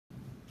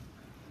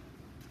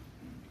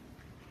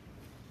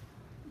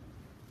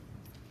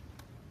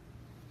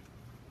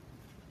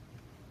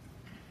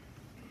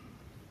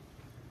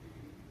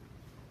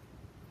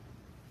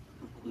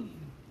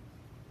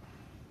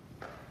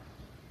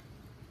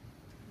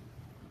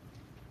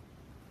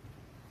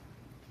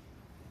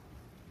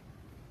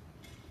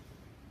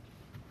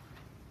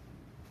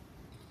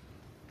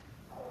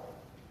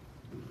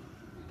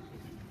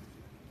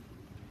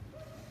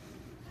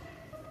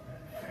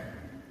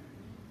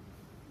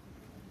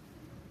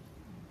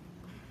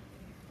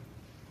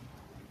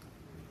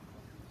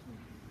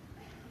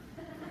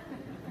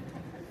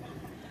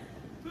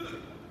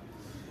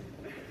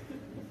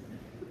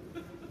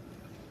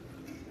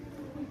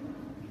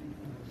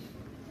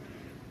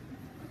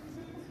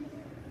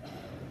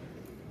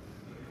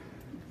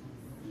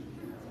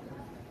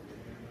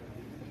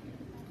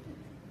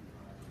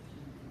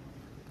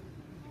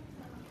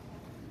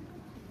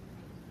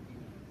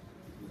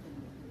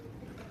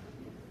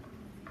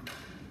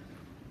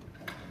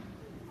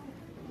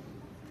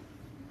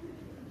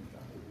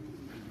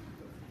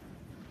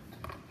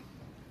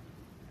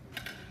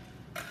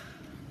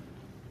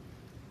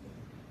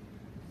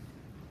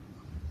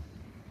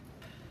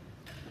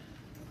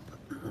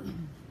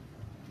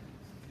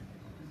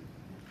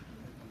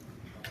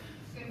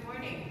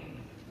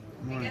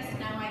I guess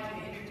now I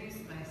can introduce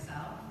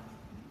myself.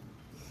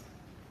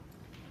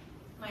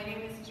 My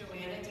name is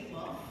Joanna D.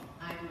 Wolf.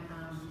 I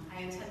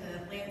attend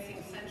the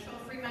Lansing Central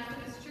Free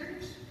Methodist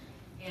Church,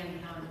 and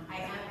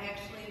I am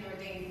actually an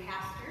ordained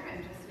pastor.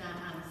 I'm just not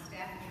on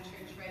staff at the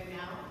church right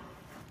now.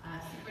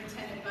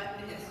 Superintendent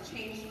Button has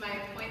changed my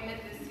appointment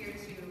this year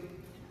to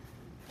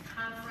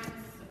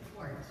conference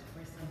support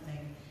or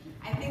something.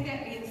 I think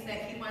that means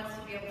that he wants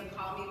to be able to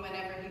call me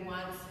whenever he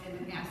wants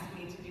and ask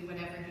me to do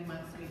whatever he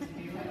wants me to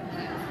do.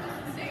 And I'm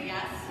supposed to say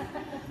yes.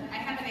 I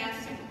haven't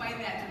asked him quite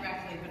that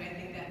directly, but I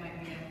think that might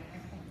be it.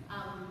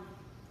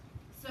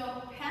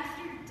 So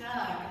Pastor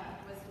Doug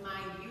was my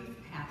youth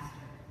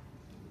pastor.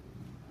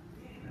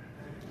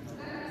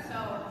 So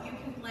you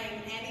can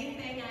blame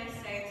anything I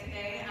say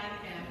today on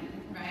him,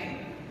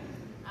 right?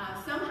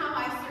 Somehow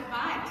I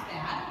survived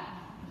that,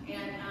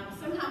 and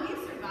somehow he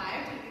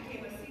survived and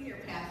became a senior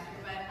pastor,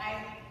 but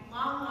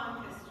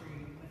long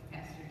history with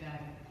Pastor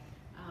Doug,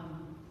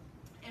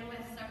 and with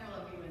several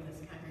of you in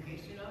this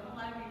congregation. A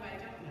lot of you I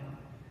don't know,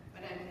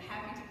 but I'm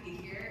happy to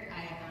be here.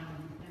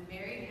 I'm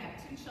married, have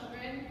 2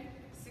 children,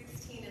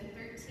 16 and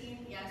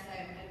 13. Yes, I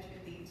have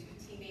entered the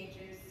 2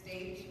 teenagers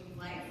stage of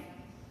life.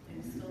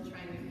 I'm still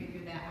trying to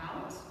figure that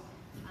out.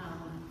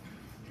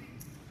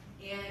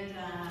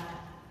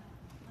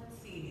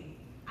 Let's see,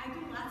 I do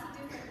lots of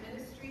different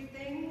ministry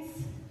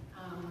things.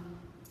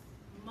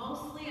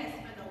 Mostly I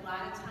spend a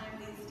lot of time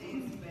these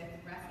days with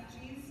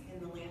refugees in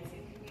the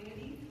Lansing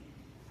community.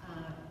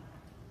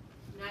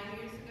 9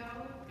 years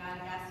ago, God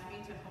asked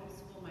me to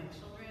homeschool my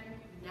children.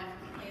 Never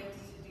planned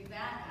to do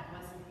that. That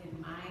wasn't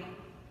in my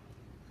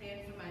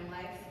plan for my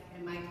life.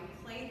 And my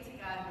complaint to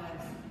God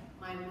was,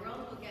 my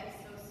world will get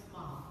so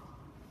small.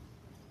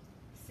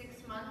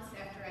 6 months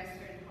after I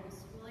started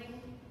homeschooling,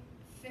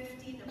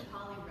 50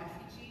 Nepali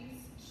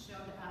refugees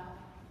showed up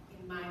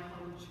in my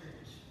home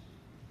church.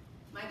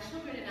 My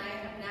children and I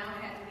have now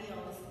had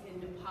meals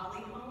in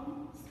Nepali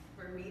homes,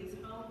 Burmese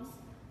homes,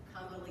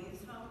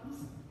 Congolese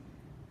homes.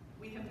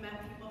 We have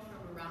met people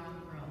from around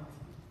the world.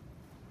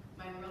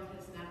 My world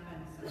has not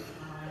been so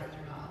small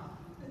after all.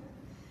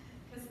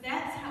 Because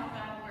that's how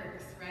God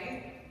works,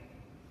 right?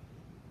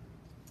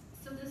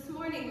 So this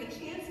morning, the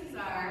chances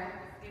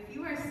are, if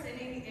you are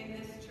sitting in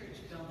this church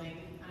building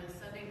on a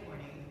Sunday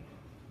morning,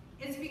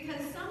 it's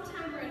because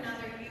sometime or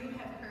another you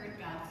have heard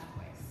God's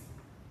voice.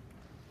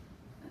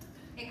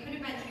 It could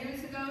have been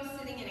years ago,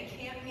 sitting in a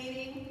camp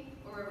meeting,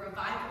 or a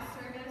revival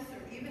service,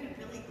 or even a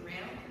Billy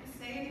Graham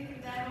crusade,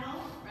 for that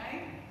all,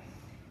 right?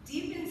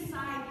 Deep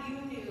inside, you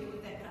knew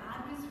that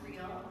God was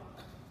real,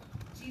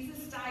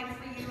 Jesus died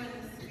for you, and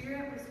the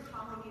Spirit was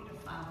calling you to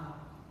follow.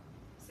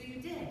 So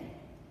you did.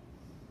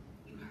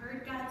 You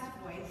heard God's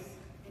voice,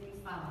 and you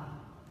followed.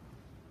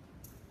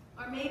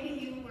 Or maybe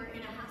you were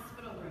in a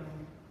hospital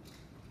room,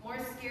 more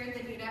scared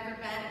than you'd ever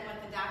been at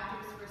what the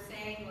doctors were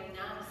saying or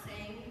not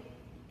saying,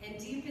 and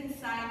deep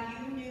inside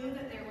you knew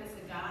that there was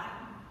a God,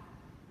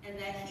 and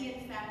that He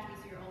in fact was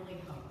your only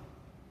hope.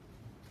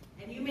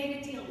 And you made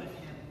a deal with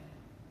Him.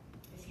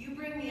 If you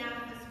bring me out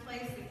of this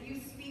place, if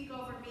you speak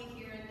over me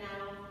here and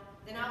now,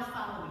 then I'll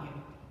follow you.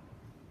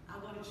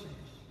 I'll go to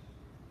church.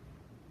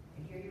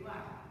 And here you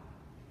are.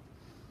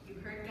 You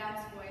heard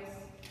God's voice,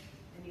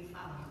 and you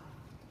followed.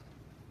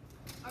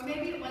 Or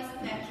maybe it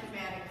wasn't that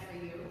dramatic for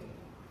you.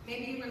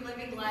 Maybe you were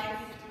living life,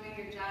 doing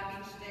your job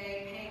each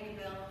day, paying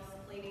the bills,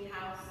 cleaning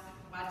house,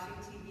 watching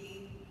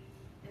TV,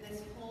 and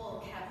this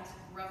hole kept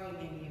growing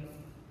in you.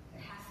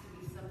 There has to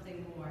be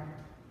something more.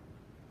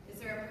 Is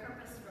there a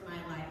purpose for my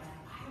life?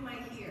 Why am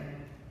I here?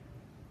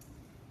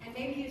 And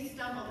maybe you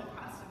stumbled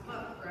across a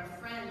book or a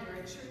friend or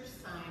a church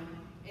sign,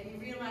 and you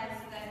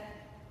realized that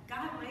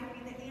God might be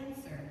the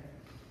answer,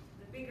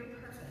 the bigger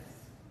purpose.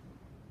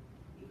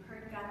 You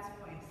heard God's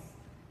voice,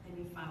 and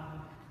you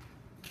followed.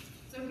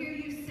 So here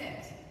you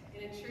sit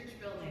in a church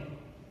building.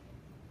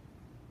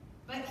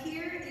 But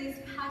here is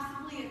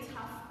possibly a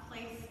tough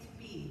place to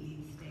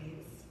be these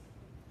days.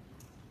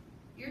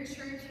 Your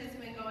church has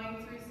been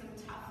going through some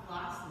tough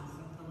losses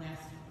over the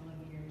last couple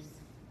of years.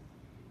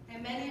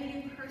 And many of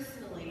you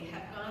personally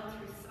have gone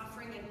through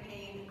suffering and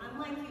pain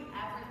unlike you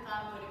ever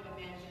thought would have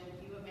imagined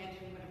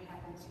would have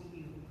happened to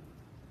you.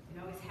 It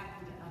always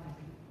happened to other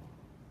people.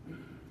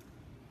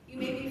 You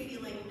may be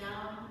feeling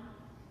numb,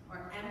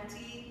 or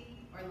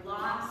empty, or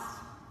lost,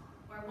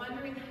 or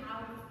wondering how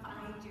to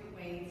find your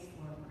way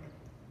forward.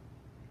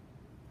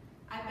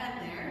 I've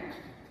been there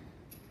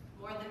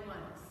more than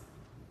once.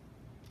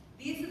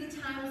 These are the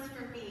times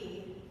for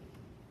me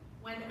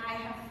when I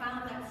have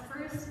found that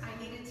first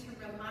I needed to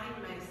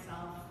remind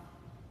myself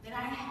that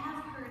I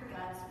have heard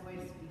God's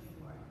voice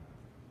before.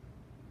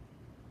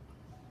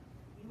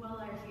 You all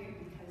are here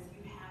because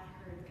you have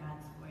heard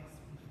God's voice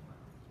before.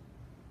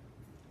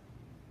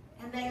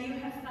 And that you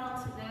have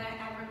felt, that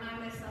I remind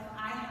myself,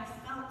 I have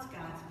felt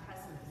God's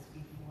presence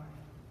before.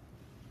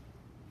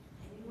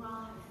 And you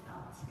all have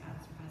felt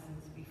God's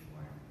presence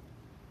before.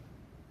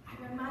 I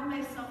remind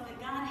myself that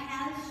God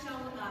has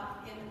shown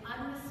up in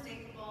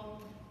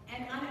unmistakable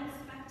and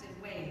unexpected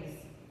ways,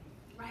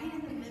 right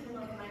in the middle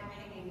of my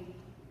pain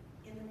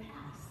in the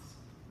past.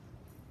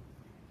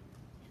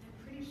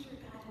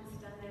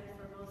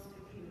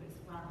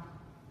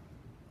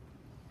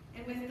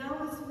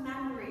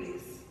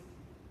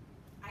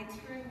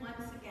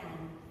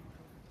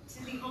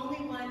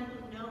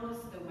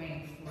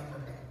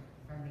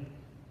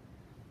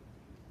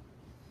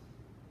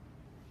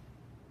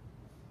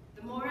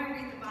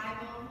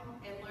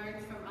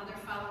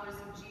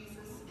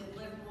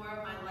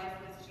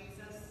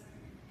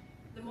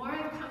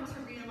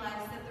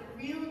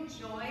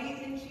 joy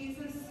in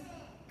Jesus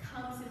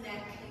comes in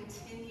that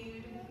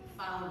continued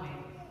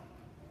following.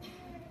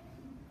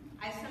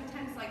 I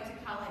sometimes like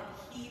to call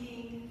it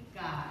heeding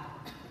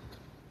God.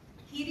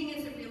 Heeding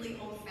is a really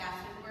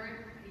old-fashioned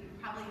word. You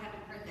probably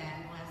haven't heard that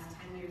in the last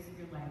 10 years of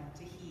your life,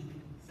 to heed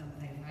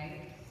something,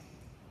 right?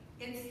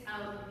 It's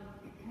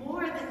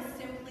more than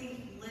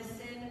simply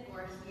listen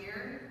or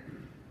hear.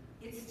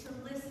 It's to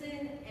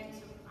listen and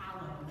to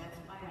follow. That's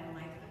why I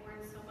like the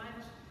word so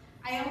much.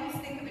 I always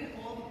think of an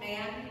old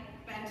man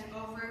bent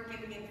over,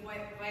 giving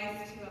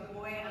advice to a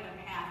boy on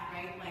a path,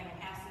 right? Like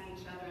passing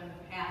each other on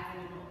the path,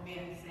 and an old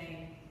man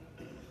saying,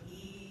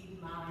 "Heed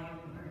my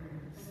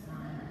words,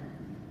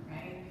 son,"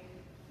 right?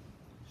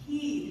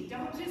 Heed.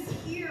 Don't just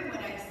hear what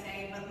I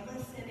say, but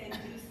listen and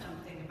do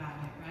something about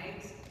it,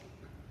 right?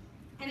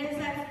 And as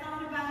I've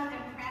thought about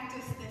and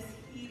practiced this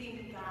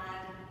heeding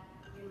God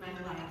in my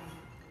life,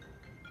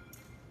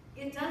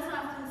 it does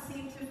often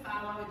seem to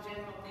follow a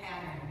general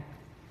pattern.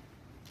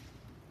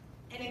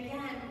 And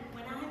again,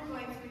 when I'm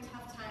going through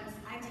tough times,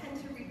 I tend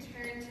to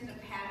return to the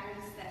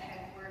patterns that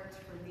have worked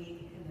for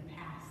me in the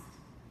past.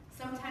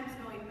 Sometimes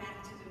going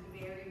back to the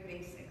very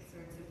basic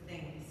sorts of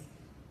things.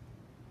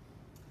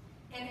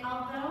 And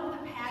although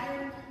the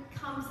pattern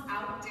comes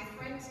out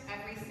different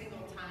every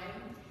single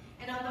time,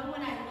 and although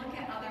when I look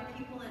at other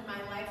people in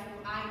my life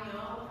who I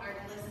know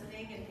are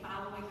listening and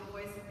following the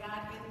voice of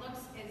God, it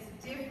looks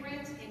as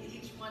different in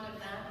each one of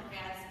them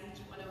as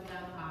each one of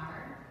them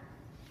are.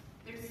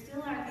 There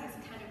still are these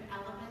kind of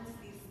elements,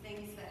 these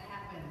things that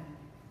happen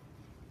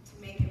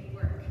to make it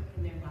work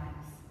in their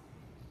lives.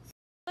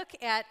 Look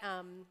at,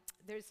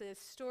 there's a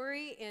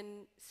story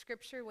in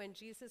Scripture when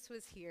Jesus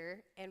was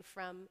here, and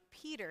from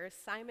Peter,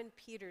 Simon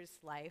Peter's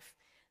life,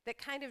 that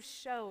kind of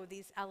show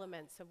these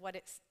elements of what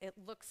it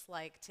looks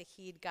like to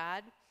heed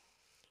God.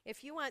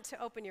 If you want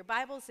to open your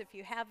Bibles, if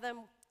you have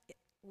them,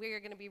 we are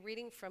going to be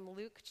reading from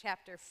Luke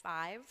chapter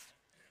 5,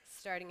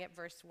 starting at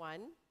verse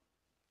 1.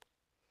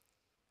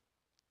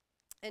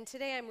 And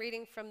today I'm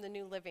reading from the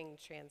New Living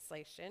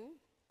Translation,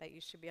 that you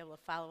should be able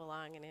to follow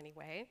along in any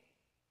way.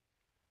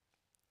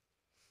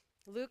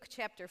 Luke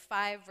chapter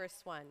 5,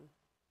 verse 1.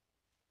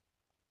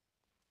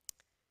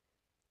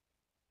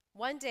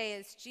 One day,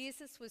 as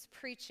Jesus was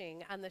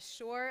preaching on the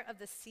shore of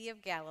the Sea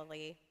of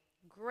Galilee,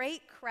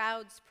 great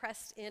crowds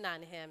pressed in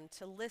on him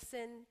to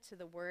listen to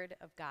the word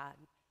of God.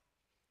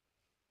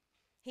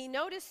 He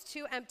noticed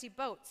 2 empty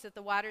boats at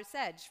the water's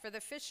edge, for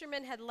the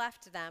fishermen had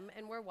left them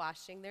and were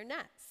washing their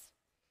nets.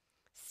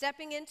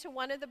 Stepping into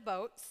one of the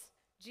boats,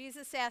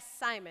 Jesus asked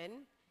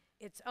Simon,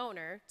 its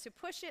owner, to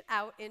push it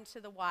out into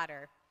the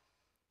water.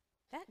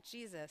 That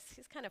Jesus,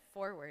 he's kind of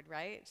forward,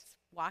 right? Just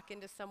walk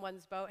into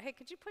someone's boat. Hey,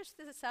 could you push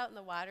this out in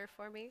the water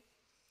for me?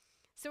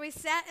 So he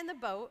sat in the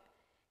boat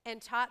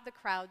and taught the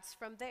crowds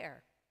from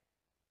there.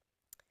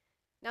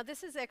 Now,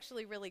 this is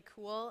actually really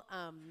cool.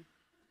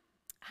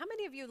 How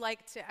many of you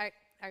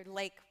are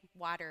lake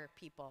water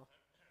people?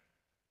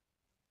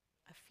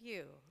 A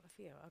few.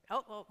 Okay.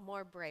 Oh,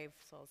 more brave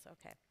souls.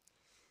 Okay.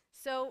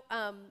 So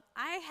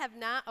I have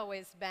not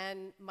always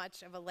been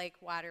much of a lake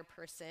water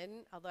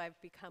person, although I've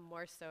become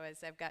more so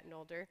as I've gotten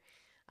older.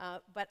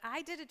 But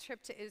I did a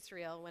trip to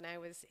Israel when I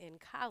was in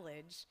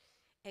college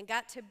and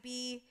got to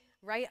be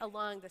right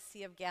along the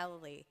Sea of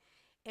Galilee.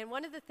 And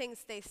one of the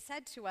things they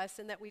said to us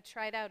and that we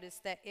tried out is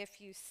that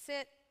if you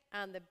sit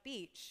on the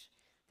beach,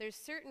 there's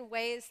certain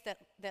ways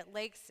that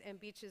lakes and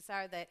beaches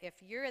are that if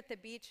you're at the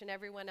beach and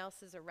everyone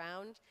else is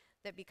around,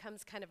 that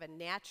becomes kind of a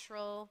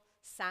natural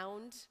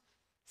sound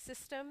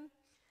system.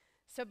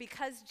 So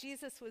because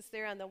Jesus was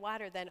there on the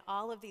water, then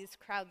all of these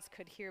crowds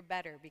could hear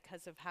better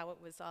because of how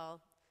it was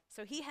all.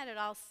 So he had it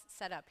all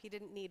set up. He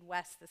didn't need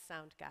Wes, the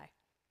sound guy.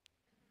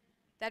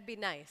 That'd be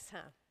nice,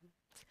 huh?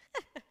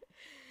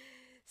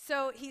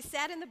 So he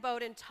sat in the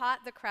boat and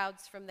taught the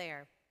crowds from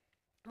there.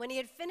 When he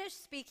had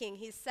finished speaking,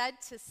 he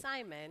said to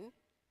Simon,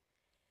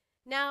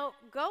 "Now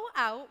go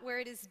out where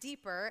it is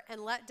deeper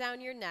and let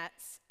down your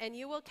nets, and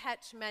you will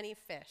catch many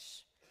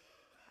fish."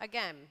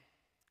 Again,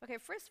 okay,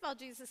 first of all,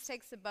 Jesus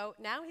takes the boat.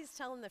 Now he's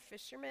telling the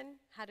fisherman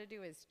how to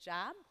do his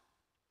job.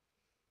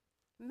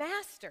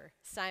 "Master,"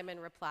 Simon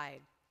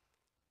replied,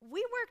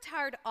 "we worked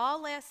hard all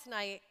last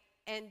night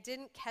and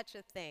didn't catch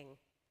a thing.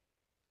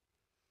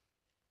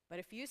 But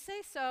if you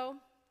say so,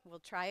 we'll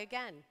try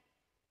again."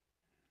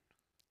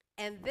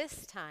 And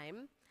this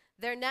time,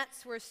 their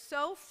nets were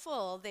so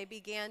full they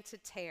began to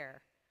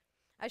tear.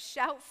 A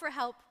shout for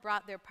help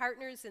brought their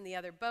partners in the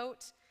other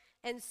boat,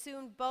 and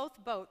soon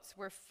both boats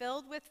were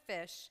filled with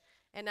fish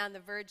and on the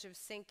verge of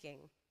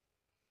sinking.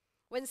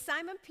 When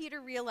Simon Peter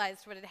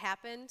realized what had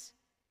happened,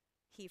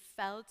 he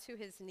fell to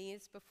his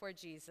knees before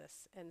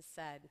Jesus and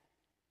said,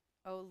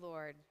 "O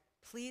Lord,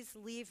 please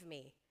leave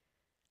me.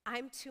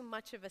 I'm too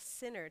much of a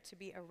sinner to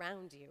be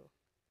around you."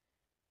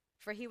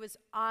 For he was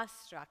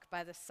awestruck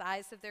by the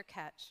size of their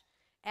catch,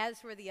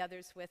 as were the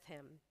others with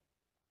him.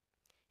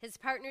 His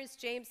partners,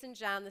 James and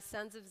John, the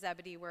sons of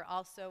Zebedee, were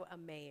also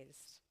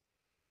amazed.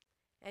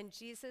 And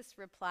Jesus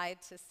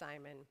replied to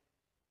Simon,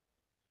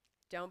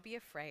 "Don't be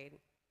afraid.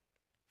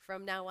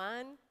 From now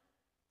on,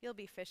 you'll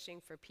be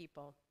fishing for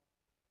people.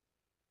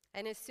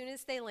 And as soon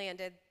as they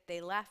landed,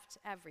 they left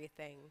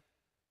everything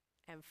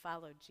and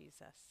followed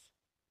Jesus.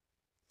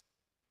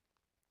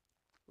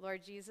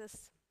 Lord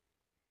Jesus,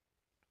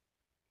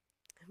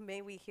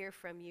 may we hear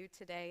from you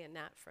today and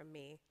not from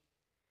me.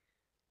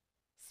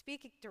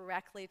 Speak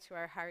directly to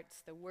our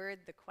hearts the word,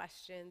 the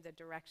question, the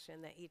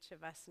direction that each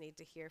of us need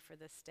to hear for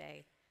this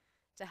day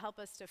to help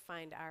us to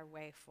find our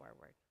way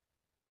forward.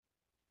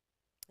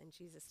 In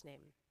Jesus'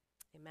 name,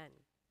 amen.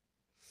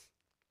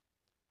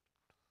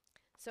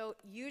 So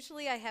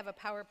usually I have a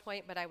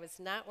PowerPoint, but I was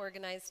not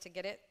organized to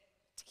get it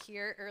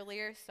here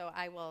earlier, so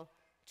I will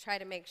try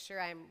to make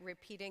sure I'm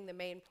repeating the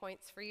main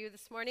points for you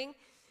this morning.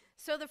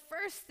 So the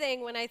first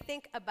thing when I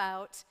think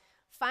about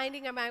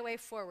finding my way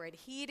forward,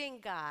 heeding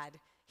God,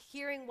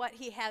 hearing what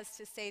he has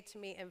to say to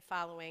me and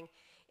following,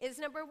 is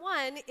number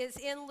one is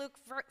in Luke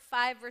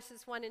 5,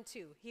 verses 1 and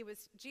 2.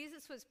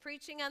 Jesus was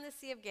preaching on the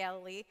Sea of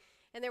Galilee,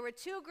 and there were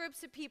two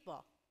groups of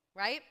people,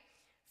 right?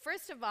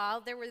 First of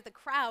all, there were the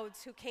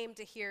crowds who came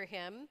to hear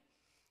him,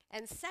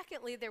 and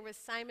secondly, there was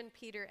Simon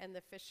Peter and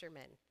the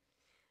fishermen.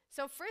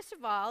 So first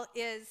of all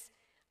is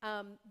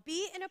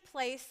be in a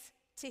place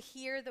to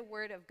hear the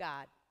word of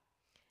God.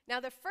 Now,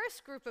 the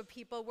first group of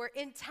people were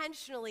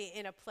intentionally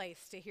in a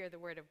place to hear the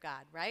word of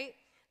God, right?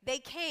 They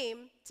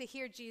came to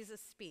hear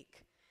Jesus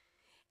speak.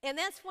 And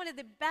that's one of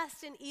the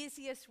best and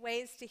easiest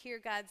ways to hear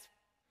God's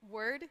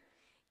word,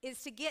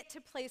 is to get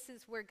to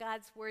places where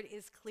God's word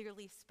is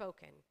clearly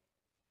spoken.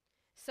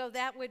 So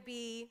that would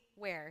be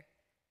where?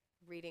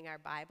 Reading our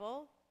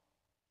Bible,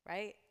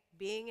 right?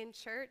 Being in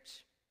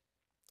church,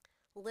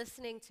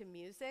 listening to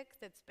music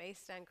that's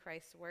based on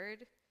Christ's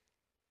word,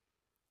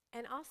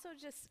 and also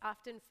just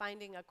often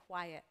finding a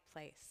quiet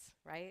place,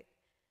 right?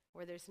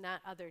 Where there's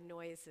not other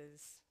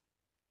noises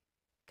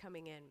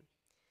coming in.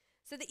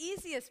 So the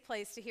easiest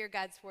place to hear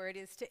God's word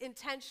is to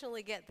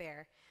intentionally get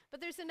there. But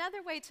there's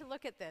another way to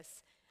look at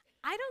this.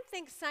 I don't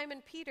think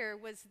Simon Peter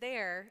was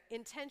there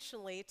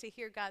intentionally to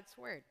hear God's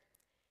word.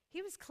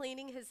 He was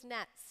cleaning his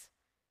nets.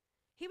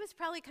 He was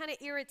probably kind of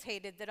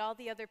irritated that all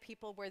the other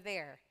people were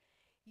there.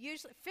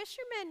 Usually,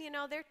 fishermen,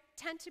 they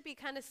tend to be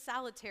kind of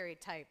solitary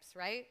types,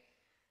 right?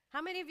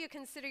 How many of you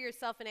consider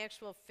yourself an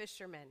actual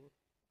fisherman?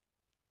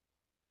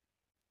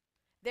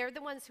 They're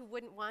the ones who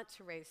wouldn't want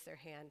to raise their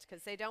hand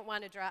because they don't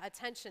want to draw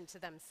attention to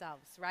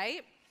themselves,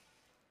 right?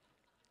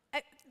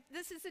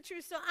 This is the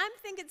truth. So I'm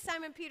thinking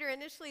Simon Peter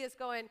initially is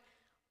going,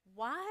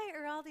 why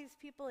are all these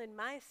people in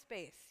my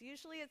space?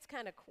 Usually it's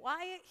kind of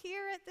quiet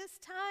here at this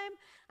time.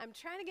 I'm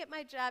trying to get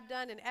my job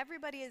done and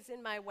everybody is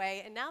in my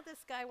way, and now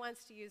this guy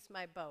wants to use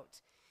my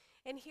boat.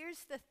 And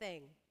here's the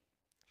thing.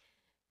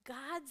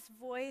 God's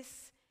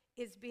voice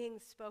is being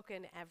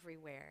spoken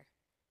everywhere.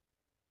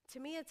 To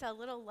me, it's a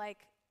little like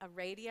a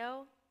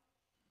radio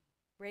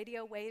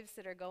waves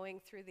that are going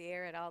through the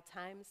air at all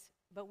times,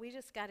 but we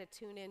just got to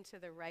tune into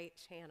the right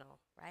channel,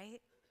 right?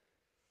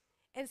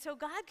 And so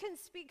God can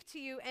speak to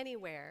you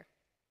anywhere.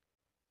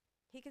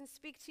 He can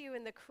speak to you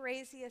in the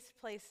craziest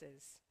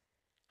places.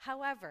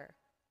 However,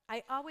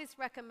 I always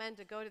recommend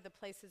to go to the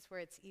places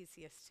where it's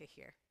easiest to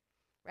hear,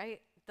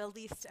 right? The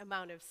least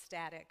amount of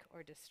static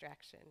or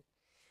distraction.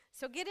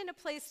 So get in a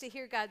place to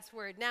hear God's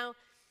word. Now,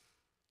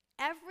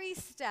 every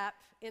step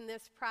in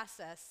this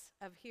process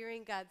of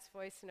hearing God's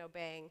voice and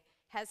obeying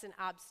has an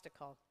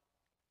obstacle.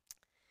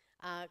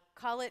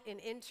 Call it an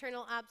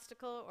internal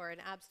obstacle or an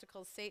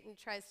obstacle Satan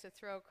tries to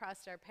throw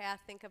across our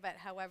path. Think of it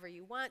however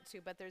you want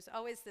to, but there's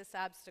always this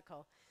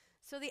obstacle.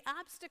 So the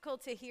obstacle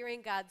to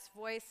hearing God's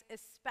voice,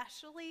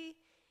 especially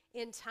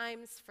in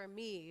times for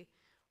me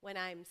when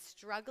I'm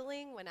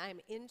struggling, when I'm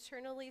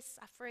internally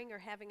suffering or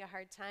having a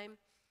hard time,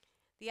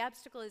 the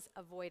obstacle is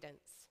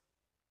avoidance,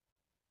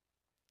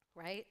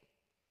 right?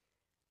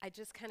 I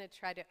just kind of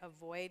try to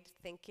avoid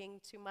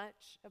thinking too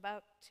much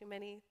about too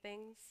many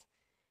things.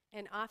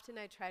 And often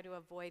I try to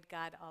avoid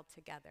God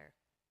altogether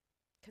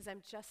because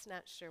I'm just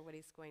not sure what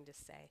he's going to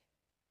say.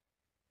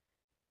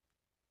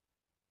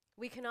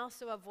 We can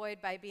also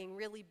avoid by being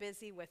really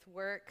busy with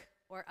work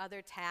or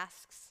other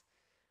tasks,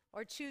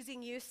 or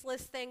choosing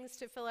useless things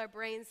to fill our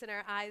brains and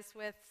our eyes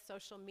with,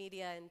 social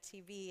media and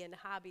TV and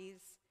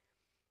hobbies.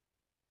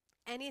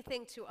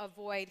 Anything to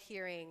avoid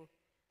hearing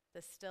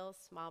the still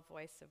small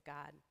voice of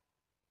God.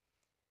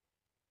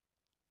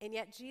 And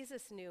yet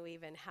Jesus knew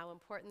even how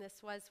important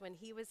this was when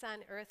he was on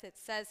earth. It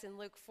says in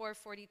Luke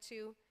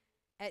 4:42,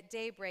 at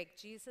daybreak,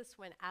 Jesus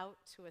went out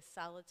to a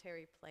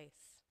solitary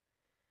place,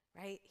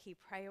 right? He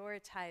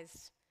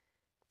prioritized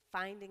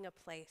finding a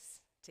place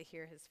to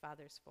hear his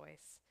Father's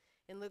voice.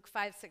 In Luke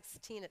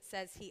 5:16, it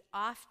says he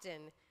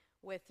often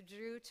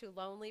withdrew to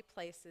lonely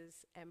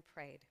places and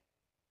prayed.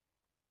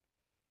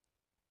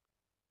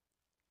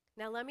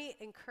 Now let me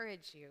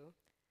encourage you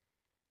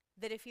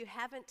that if you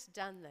haven't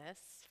done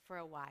this for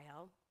a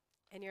while,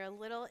 and you're a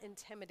little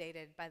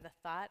intimidated by the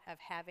thought of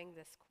having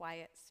this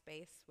quiet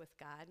space with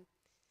God,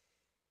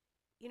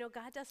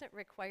 God doesn't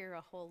require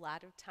a whole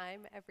lot of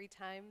time every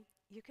time.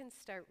 You can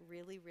start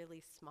really,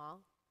 really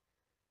small.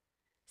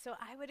 So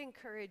I would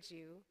encourage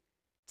you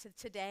to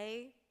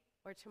today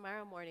or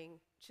tomorrow morning,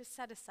 just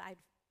set aside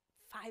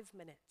 5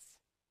 minutes.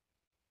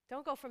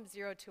 Don't go from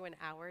 0 to an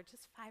hour,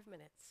 just 5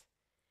 minutes.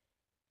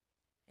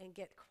 And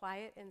get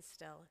quiet and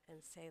still and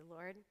say,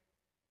 Lord,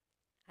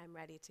 I'm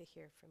ready to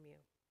hear from you.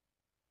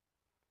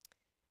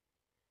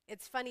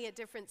 It's funny, at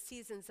different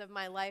seasons of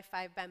my life,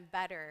 I've been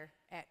better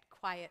at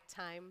quiet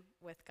time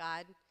with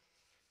God.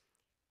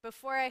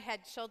 Before I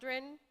had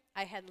children,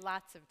 I had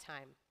lots of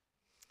time.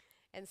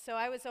 And so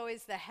I was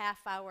always the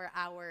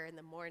hour in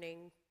the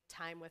morning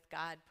time with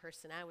God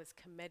person. I was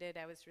committed,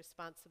 I was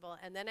responsible.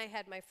 And then I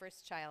had my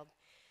first child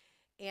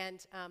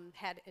and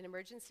had an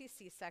emergency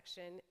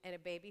C-section and a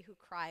baby who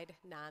cried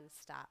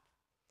nonstop.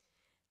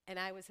 And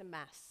I was a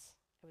mess.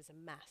 I was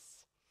a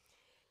mess.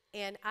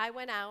 And I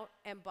went out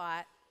and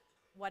bought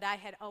what I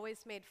had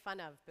always made fun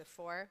of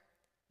before,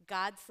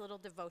 God's little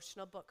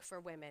devotional book for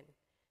women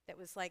that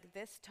was like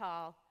this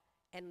tall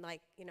and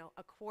like,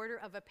 a quarter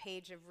of a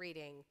page of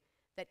reading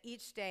that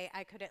each day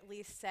I could at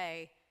least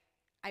say,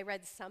 I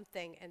read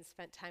something and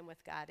spent time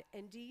with God.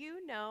 And do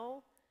you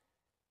know,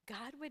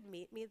 God would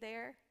meet me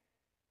there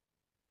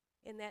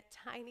in that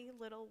tiny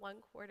little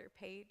 1/4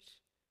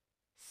 page.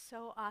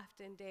 So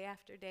often, day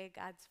after day,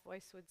 God's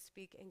voice would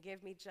speak and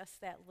give me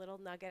just that little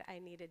nugget I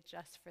needed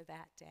just for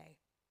that day.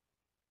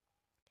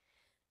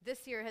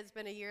 This year has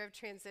been a year of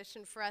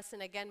transition for us,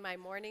 and again, my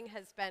morning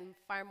has been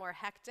far more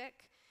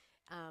hectic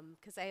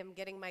because I am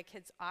getting my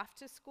kids off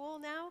to school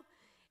now.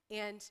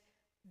 And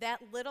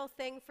that little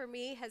thing for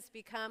me has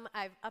become,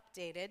 I've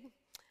updated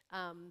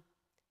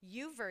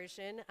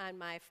YouVersion on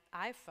my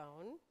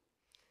iPhone,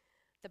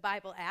 the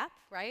Bible app,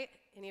 right?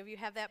 Any of you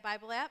have that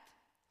Bible app?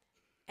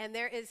 And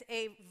there is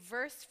a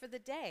verse for the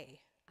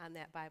day on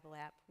that Bible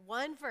app.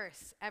 One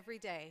verse every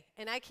day.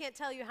 And I can't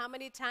tell you how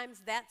many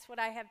times that's what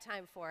I have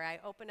time for. I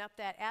open up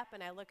that app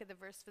and I look at the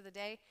verse for the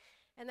day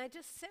and I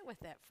just sit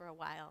with it for a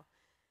while.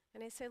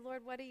 And I say,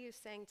 Lord, what are you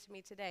saying to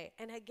me today?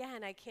 And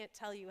again, I can't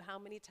tell you how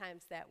many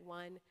times that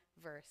one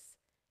verse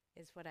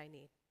is what I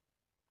need.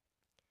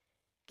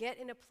 Get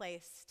in a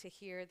place to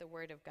hear the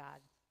word of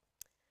God.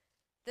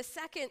 The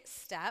second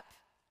step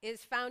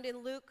is found in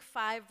Luke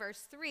 5,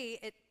 verse 3.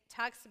 It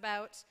talks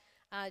about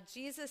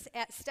Jesus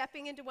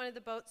stepping into one of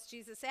the boats.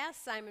 Jesus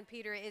asked Simon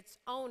Peter, its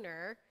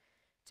owner,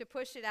 to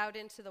push it out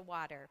into the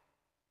water.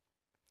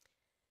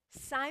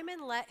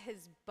 Simon let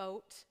his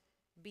boat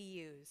be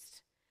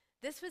used.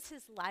 This was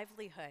his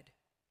livelihood,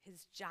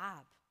 his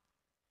job.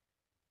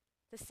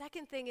 The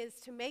second thing is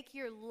to make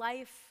your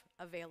life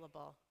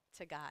available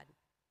to God.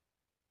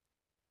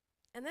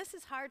 And this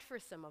is hard for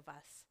some of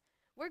us.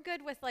 We're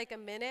good with like a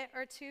minute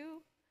or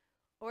two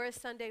or a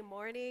Sunday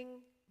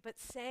morning, but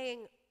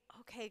saying,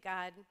 okay,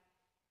 God,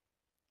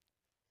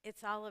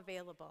 it's all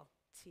available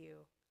to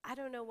you. I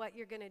don't know what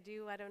you're going to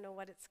do. I don't know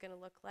what it's going to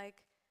look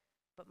like,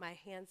 but my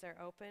hands are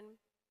open.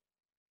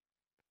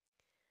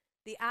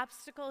 The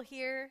obstacle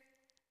here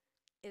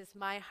is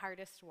my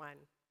hardest one,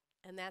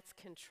 and that's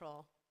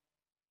control.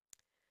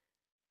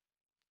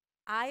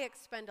 I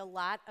expend a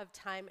lot of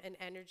time and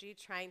energy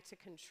trying to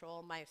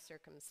control my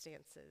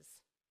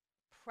circumstances.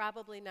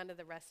 Probably none of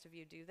the rest of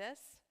you do this.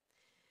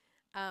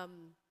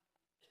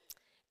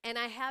 And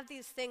I have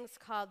these things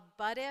called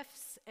but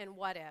ifs and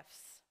what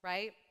ifs,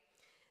 right?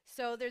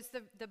 So there's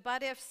the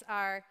but ifs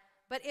are,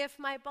 but if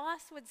my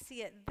boss would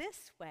see it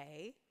this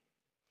way,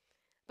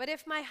 but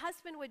if my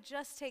husband would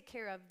just take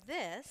care of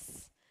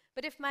this,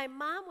 but if my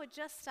mom would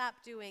just stop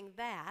doing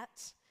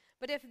that,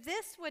 but if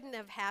this wouldn't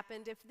have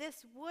happened, if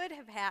this would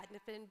have happened,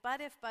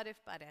 but if.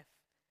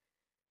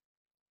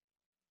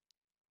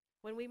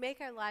 When we make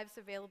our lives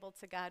available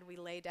to God, we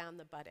lay down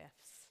the but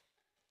ifs.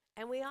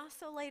 And we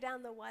also lay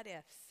down the what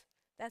ifs.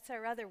 That's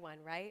our other one,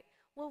 right?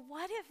 Well,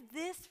 what if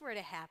this were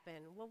to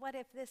happen? Well, what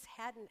if this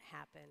hadn't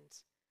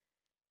happened?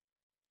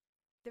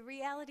 The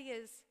reality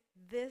is,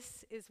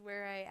 this is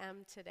where I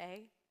am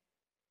today,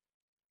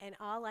 and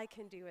all I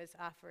can do is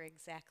offer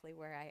exactly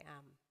where I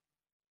am.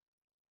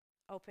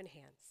 Open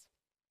hands.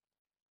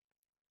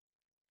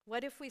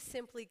 What if we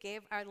simply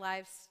gave our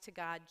lives to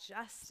God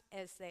just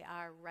as they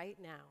are right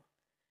now?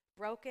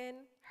 Broken,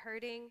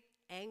 hurting,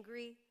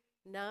 angry,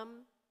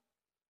 numb,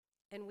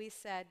 and we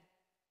said,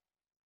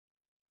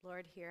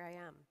 Lord, here I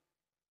am,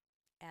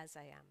 as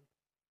I am.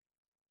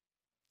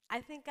 I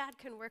think God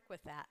can work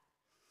with that.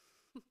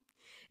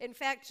 In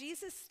fact,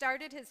 Jesus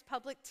started his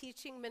public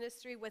teaching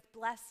ministry with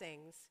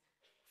blessings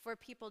for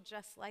people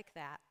just like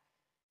that.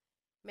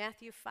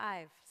 Matthew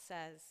 5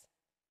 says,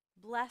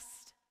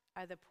 blessed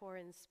are the poor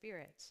in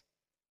spirit,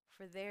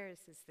 for theirs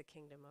is the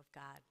kingdom of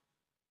God.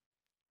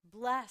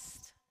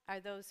 Blessed are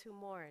those who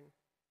mourn,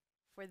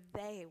 for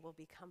they will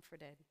be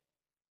comforted.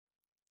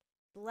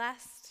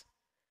 Blessed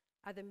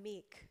are the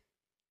meek,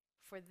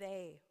 for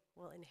they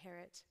will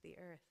inherit the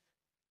earth.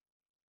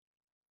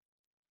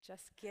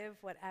 Just give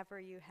whatever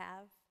you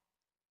have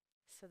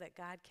so that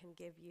God can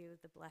give you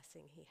the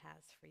blessing he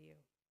has for you.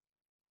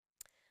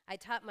 I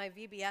taught my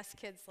VBS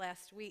kids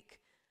last week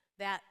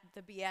that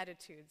the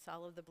Beatitudes,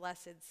 all of the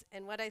blesseds,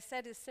 and what I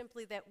said is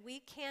simply that we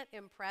can't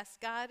impress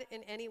God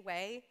in any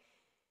way.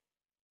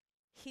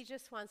 He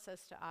just wants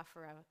us to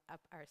offer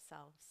up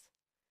ourselves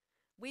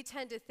We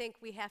tend to think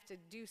we have to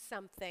do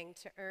something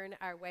to earn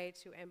our way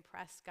to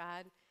impress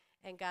God.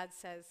 And God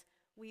says,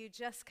 will you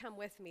just come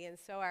with me? And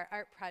so our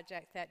art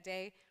project that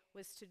day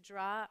was to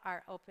draw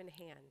our open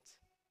hand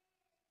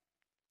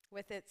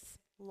with its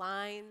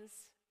lines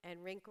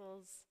and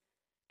wrinkles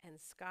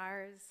and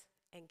scars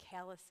and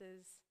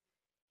calluses,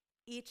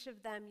 each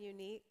of them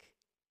unique.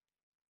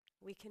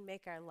 We can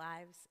make our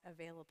lives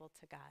available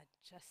to God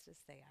just as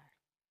they are.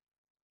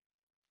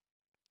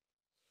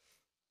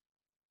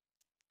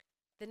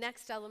 The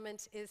next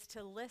element is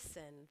to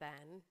listen,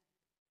 then,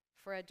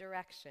 for a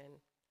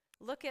direction.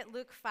 Look at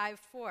Luke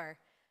 5:4.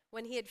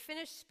 When he had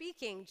finished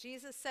speaking,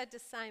 Jesus said to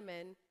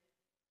Simon,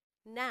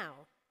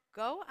 "Now,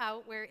 go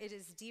out where it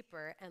is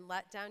deeper and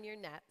let down your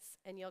nets,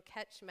 and you'll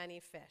catch many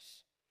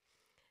fish."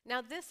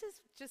 Now, this is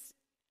just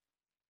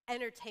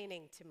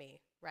entertaining to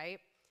me,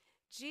 right?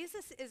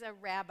 Jesus is a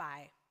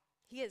rabbi.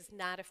 He is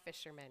not a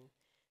fisherman.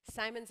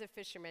 Simon's a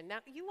fisherman.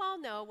 Now, you all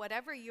know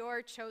whatever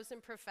your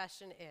chosen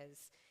profession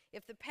is,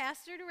 if the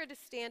pastor were to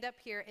stand up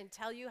here and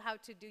tell you how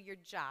to do your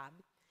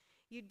job,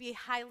 you'd be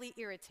highly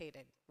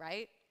irritated,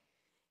 right?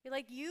 You're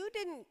like, you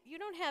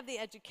don't have the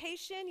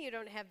education, you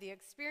don't have the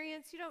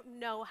experience, you don't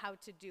know how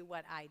to do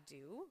what I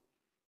do.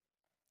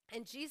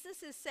 And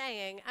Jesus is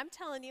saying, I'm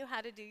telling you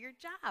how to do your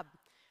job,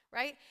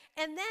 right?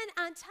 And then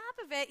on top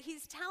of it,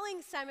 he's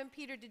telling Simon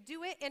Peter to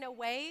do it in a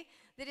way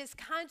that is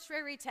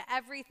contrary to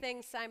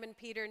everything Simon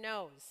Peter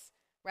knows,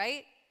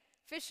 right?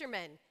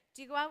 Fishermen,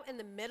 do you go out in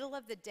the middle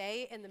of the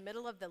day in the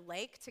middle of the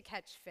lake to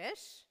catch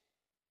fish?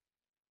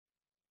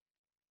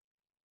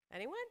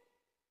 Anyone?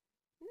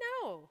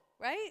 No,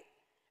 right?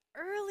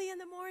 Early in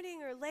the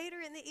morning or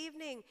later in the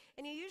evening,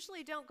 and you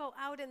usually don't go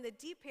out in the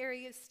deep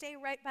area, you stay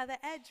right by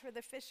the edge where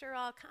the fish are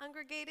all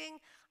congregating,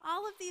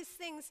 all of these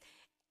things.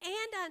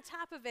 And on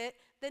top of it,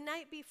 the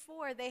night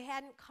before, they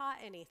hadn't caught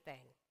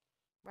anything,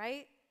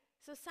 right?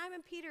 So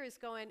Simon Peter is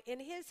going, in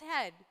his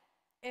head,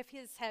 if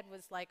his head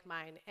was like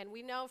mine, and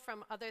we know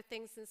from other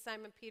things in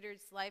Simon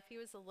Peter's life, he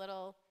was a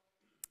little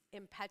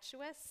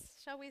impetuous,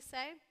 shall we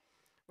say,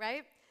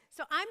 right?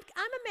 So I'm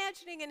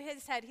imagining in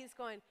his head, he's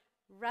going,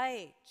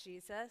 right,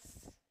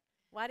 Jesus,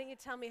 why don't you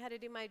tell me how to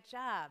do my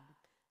job?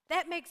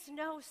 That makes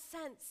no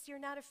sense. You're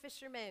not a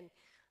fisherman.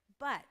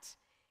 But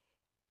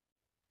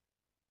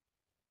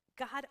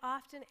God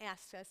often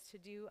asks us to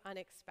do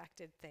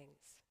unexpected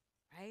things,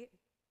 right?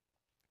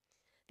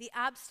 The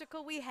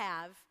obstacle we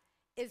have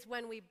is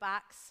when we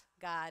box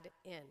God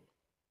in.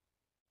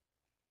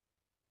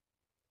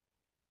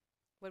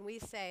 When we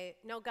say,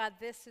 no, God,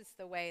 this is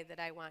the way that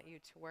I want you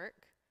to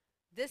work.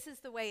 This is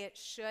the way it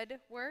should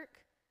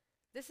work.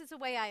 This is the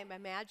way I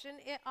imagine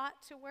it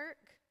ought to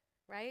work,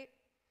 right?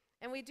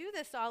 And we do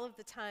this all of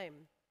the time.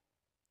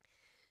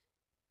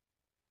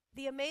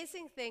 The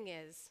amazing thing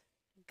is,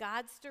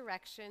 God's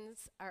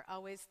directions are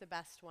always the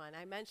best one.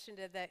 I mentioned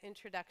in the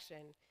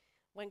introduction,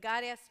 when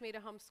God asked me to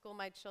homeschool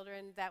my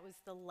children, that was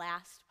the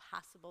last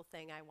possible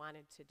thing I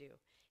wanted to do.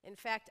 In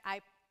fact,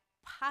 I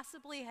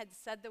possibly had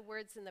said the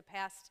words in the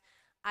past,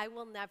 I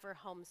will never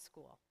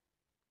homeschool.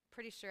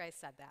 Pretty sure I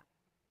said that.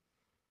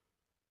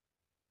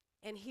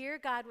 And here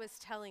God was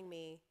telling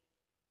me,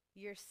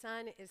 your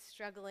son is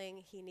struggling,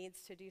 he needs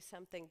to do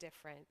something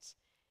different.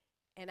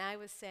 And I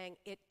was saying,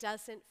 it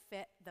doesn't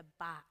fit the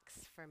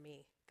box for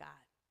me, God.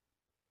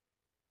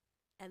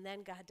 And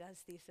then God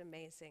does these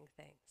amazing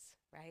things,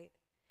 right?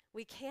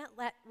 We can't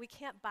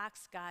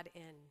box God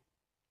in.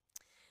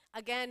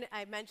 Again,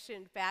 I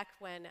mentioned back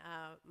when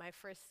my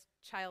first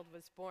child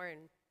was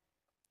born,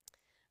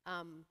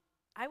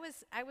 I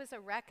was a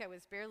wreck. I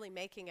was barely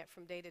making it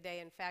from day to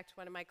day. In fact,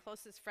 one of my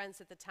closest friends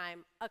at the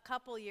time, a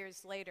couple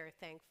years later,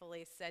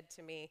 thankfully, said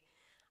to me,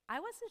 I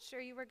wasn't sure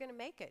you were going to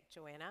make it,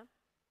 Joanna.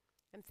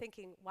 I'm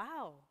thinking,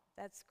 wow,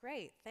 that's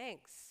great,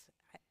 thanks.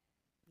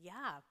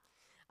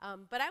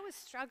 But I was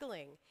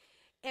struggling.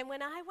 And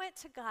when I went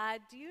to God,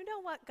 do you know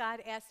what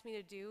God asked me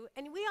to do?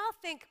 And we all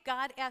think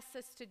God asks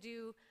us to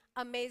do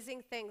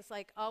amazing things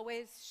like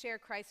always share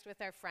Christ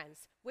with our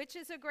friends, which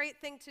is a great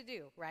thing to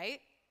do,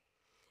 right?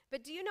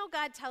 But do you know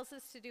God tells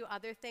us to do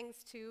other things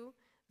too?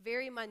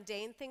 Very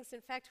mundane things.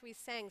 In fact, we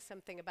sang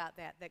something about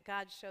that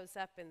God shows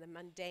up in the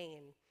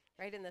mundane,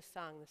 right in the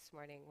song this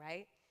morning,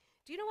 right?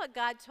 Do you know what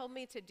God told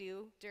me to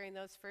do during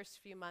those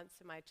first few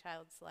months of my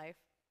child's life?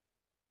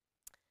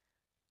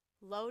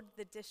 Load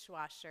the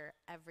dishwasher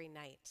every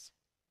night.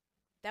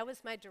 That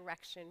was my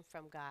direction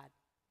from God.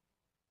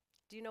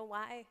 Do you know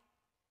why?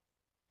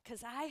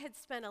 Because I had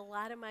spent a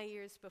lot of my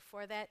years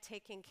before that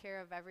taking care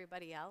of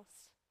everybody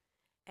else,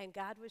 and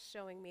God was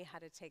showing me how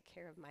to take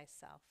care of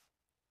myself.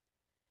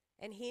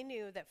 And he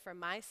knew that for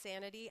my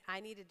sanity, I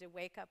needed to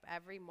wake up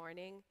every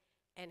morning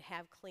and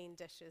have clean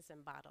dishes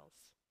and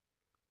bottles.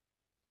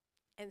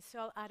 And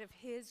so out of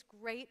his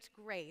great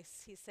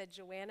grace, he said,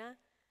 Joanna,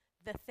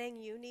 the thing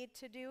you need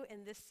to do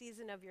in this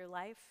season of your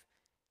life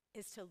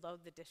is to load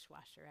the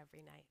dishwasher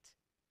every night.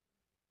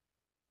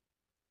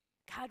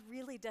 God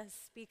really does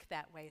speak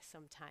that way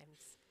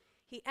sometimes.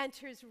 He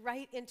enters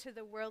right into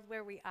the world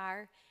where we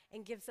are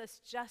and gives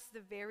us just the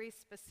very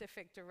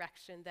specific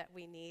direction that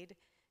we need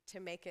to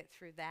make it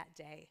through that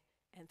day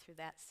and through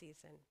that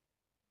season.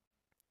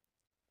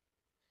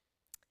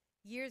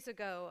 Years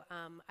ago,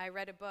 I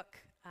read a book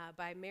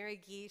by Mary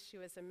Gee. She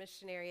was a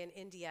missionary in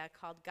India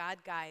called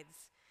God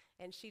Guides.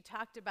 And she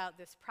talked about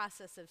this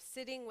process of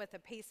sitting with a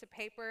piece of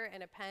paper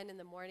and a pen in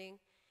the morning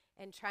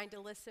and trying to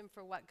listen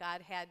for what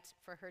God had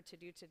for her to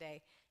do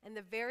today. And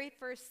the very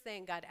first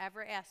thing God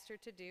ever asked her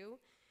to do,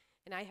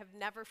 and I have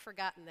never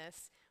forgotten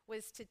this,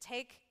 was to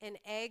take an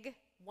egg,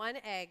 one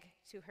egg,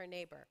 to her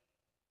neighbor.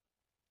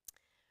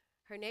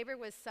 Her neighbor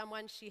was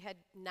someone she had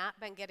not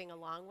been getting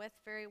along with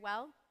very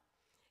well.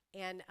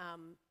 And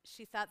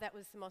she thought that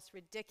was the most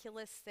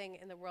ridiculous thing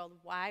in the world.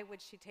 Why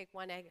would she take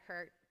one egg?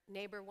 Her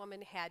neighbor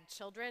woman had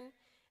children,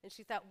 and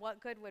she thought,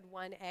 what good would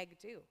one egg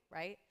do,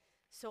 right?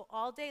 So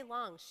all day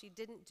long, she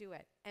didn't do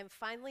it. And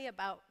finally,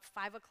 about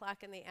 5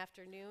 o'clock in the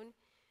afternoon,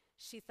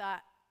 she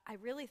thought, I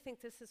really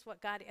think this is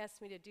what God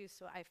asked me to do,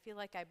 so I feel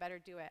like I better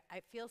do it. I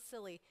feel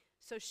silly.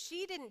 So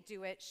she didn't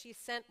do it. She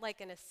sent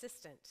like an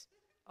assistant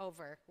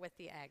over with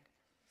the egg.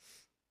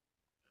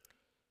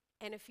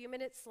 And a few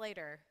minutes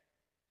later,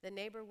 the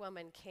neighbor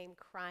woman came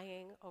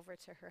crying over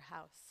to her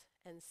house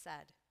and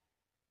said,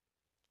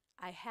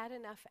 I had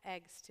enough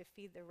eggs to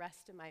feed the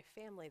rest of my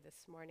family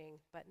this morning,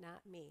 but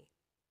not me.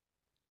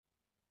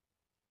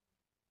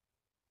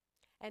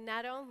 And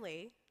not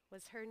only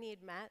was her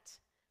need met,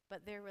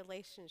 but their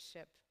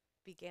relationship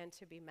began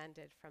to be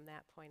mended from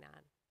that point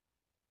on.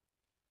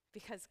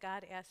 Because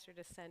God asked her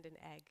to send an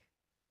egg.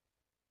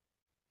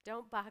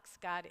 Don't box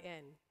God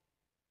in.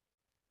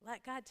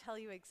 Let God tell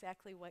you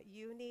exactly what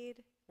you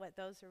need, what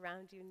those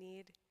around you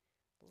need.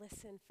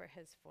 Listen for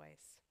his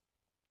voice.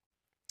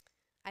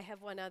 I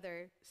have one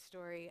other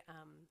story.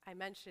 I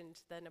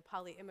mentioned the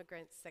Nepali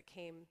immigrants that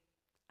came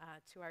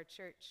to our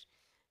church.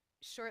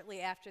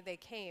 Shortly after they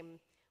came,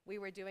 we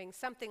were doing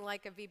something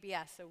like a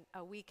VBS,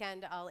 a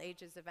weekend all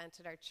ages event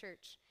at our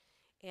church.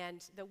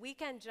 And the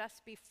weekend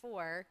just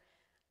before,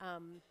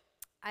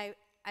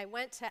 I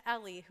went to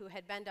Ellie, who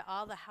had been to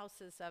all the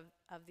houses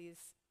of these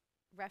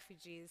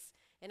refugees,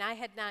 and I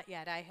had not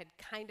yet. I had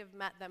kind of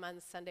met them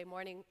on Sunday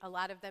morning. A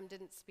lot of them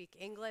didn't speak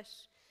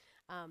English.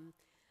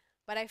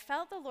 But I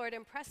felt the Lord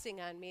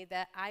impressing on me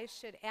that I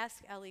should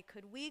ask Ellie,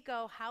 could we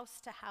go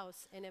house to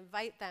house and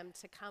invite them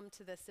to come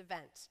to this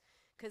event?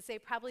 Because they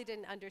probably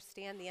didn't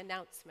understand the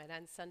announcement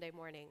on Sunday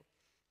morning.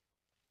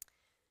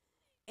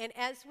 And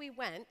as we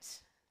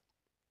went,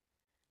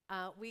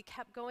 we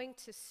kept going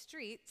to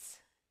streets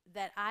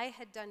that I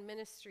had done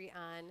ministry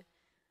on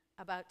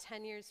about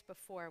 10 years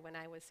before when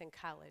I was in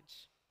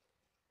college.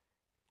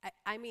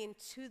 I mean,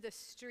 to the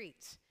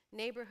street,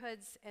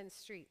 neighborhoods and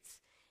streets.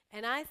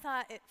 And I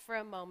thought for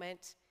a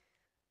moment,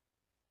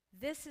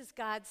 this is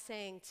God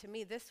saying to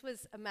me, this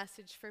was a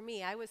message for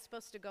me. I was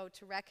supposed to go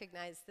to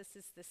recognize this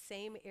is the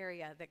same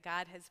area that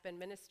God has been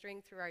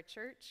ministering through our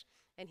church,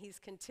 and he's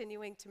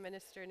continuing to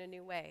minister in a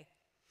new way.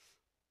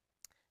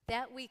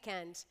 That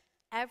weekend,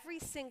 every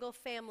single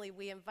family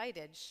we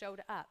invited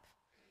showed up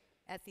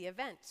at the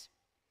event.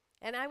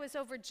 And I was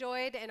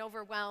overjoyed and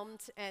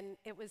overwhelmed, and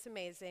it was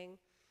amazing.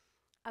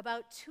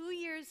 About 2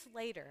 years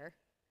later,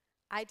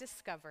 I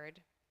discovered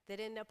that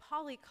in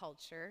Nepali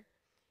culture,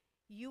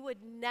 you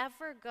would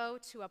never go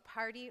to a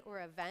party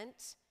or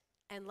event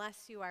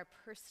unless you are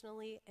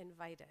personally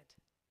invited.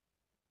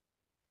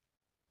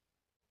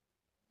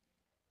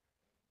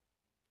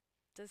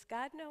 Does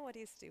God know what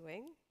he's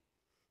doing?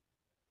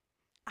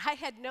 I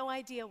had no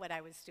idea what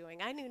I was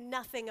doing. I knew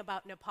nothing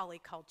about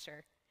Nepali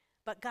culture,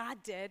 but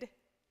God did.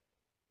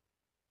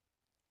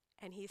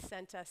 And he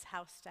sent us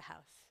house to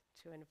house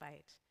to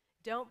invite.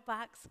 Don't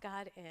box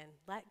God in.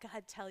 Let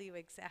God tell you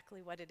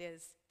exactly what it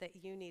is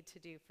that you need to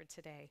do for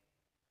today.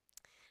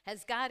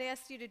 Has God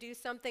asked you to do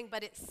something,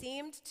 but it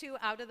seemed too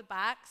out of the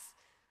box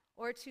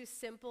or too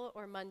simple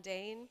or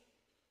mundane?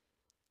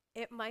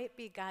 It might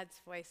be God's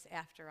voice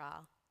after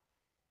all.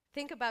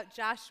 Think about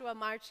Joshua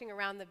marching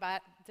around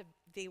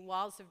the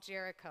walls of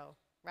Jericho,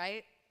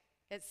 right?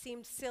 It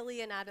seemed silly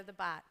and out of the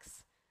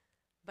box,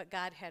 but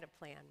God had a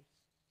plan.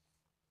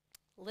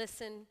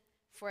 Listen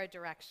for a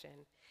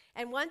direction.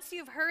 And once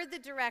you've heard the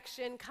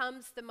direction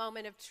comes the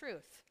moment of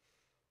truth.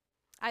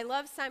 I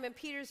love Simon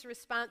Peter's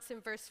response in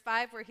verse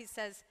 5 where he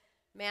says,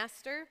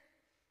 Master,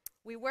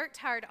 we worked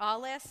hard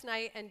all last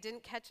night and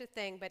didn't catch a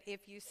thing, but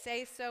if you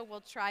say so,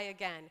 we'll try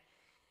again.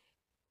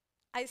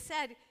 I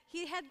said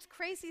he had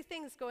crazy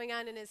things going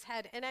on in his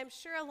head, and I'm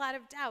sure a lot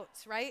of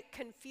doubts, right?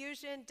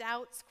 Confusion,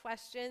 doubts,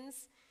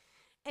 questions.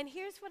 And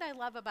here's what I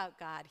love about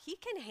God. He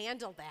can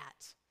handle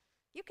that.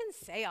 You can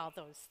say all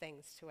those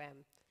things to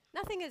him.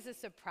 Nothing is a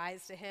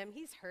surprise to him.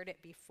 He's heard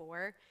it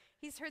before.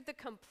 He's heard the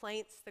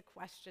complaints, the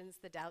questions,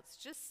 the doubts.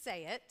 Just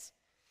say it.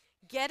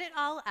 Get it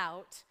all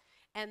out,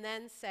 and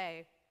then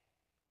say,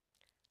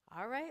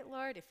 all right,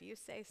 Lord, if you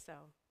say so.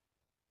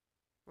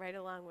 Right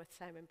along with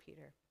Simon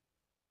Peter.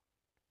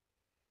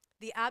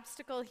 The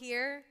obstacle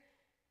here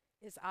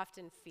is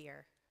often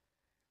fear,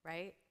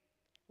 right?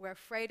 We're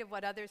afraid of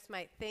what others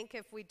might think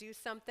if we do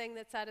something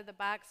that's out of the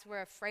box.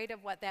 We're afraid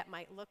of what that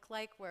might look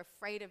like. We're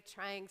afraid of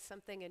trying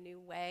something a new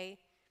way.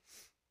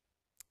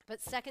 But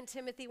 2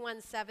 Timothy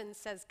 1:7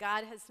 says,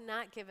 God has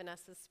not given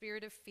us a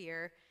spirit of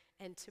fear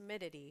and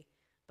timidity,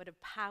 but of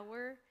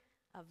power,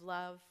 of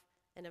love,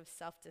 and of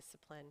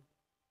self-discipline.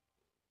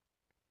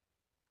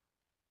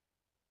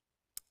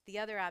 The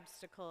other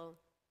obstacle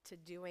to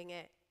doing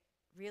it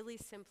really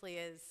simply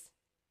is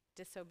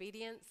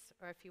disobedience,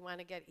 or if you want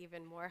to get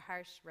even more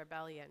harsh,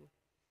 rebellion.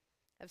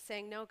 Of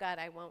saying, no, God,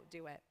 I won't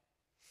do it.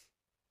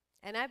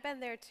 And I've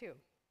been there too.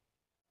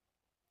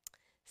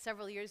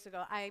 Several years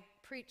ago, I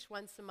preach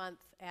once a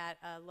month at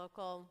a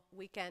local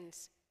weekend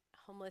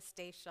homeless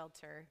day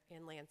shelter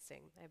in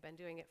Lansing. I've been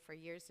doing it for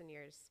years and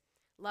years.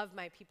 Love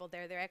my people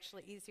there. They're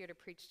actually easier to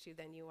preach to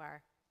than you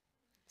are,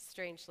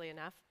 strangely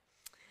enough.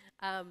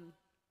 And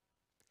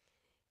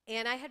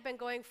I had been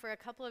going for a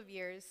couple of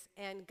years,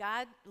 and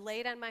God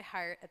laid on my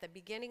heart at the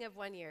beginning of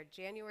one year,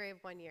 January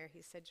of one year,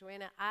 he said,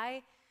 Joanna,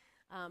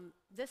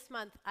 this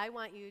month I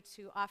want you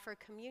to offer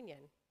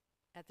communion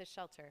at the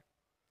shelter.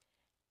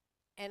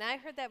 And I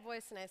heard that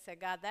voice and I said,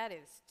 God, that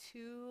is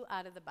too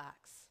out of the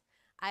box.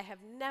 I have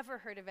never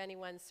heard of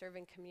anyone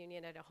serving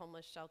communion at a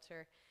homeless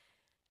shelter.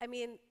 I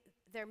mean,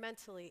 they're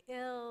mentally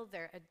ill,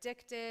 they're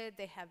addicted,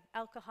 they have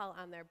alcohol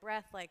on their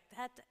breath. Like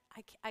that,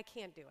 I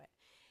can't do it.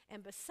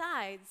 And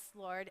besides,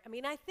 Lord, I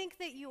mean, I think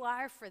that you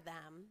are for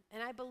them,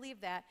 and I believe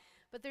that,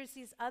 but there's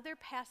these other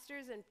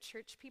pastors and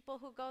church people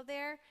who go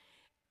there,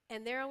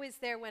 and they're always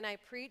there when I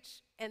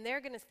preach, and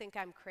they're going to think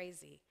I'm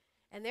crazy,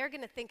 and they're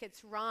going to think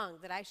it's wrong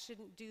that I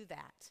shouldn't do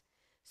that.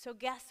 So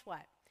guess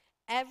what?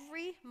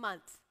 Every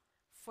month,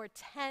 for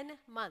 10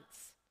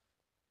 months,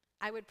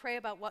 I would pray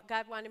about what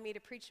God wanted me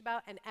to preach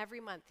about, and every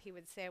month he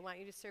would say, I want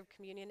you to serve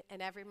communion,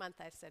 and every month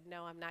I said,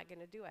 no, I'm not going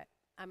to do it.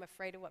 I'm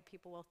afraid of what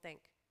people will think.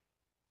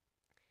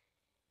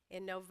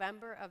 In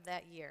November of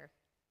that year,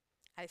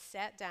 I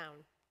sat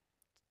down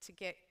to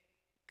get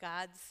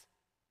God's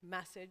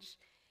message,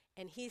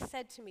 and he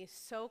said to me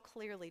so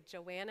clearly,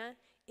 Joanna,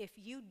 if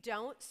you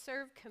don't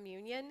serve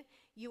communion,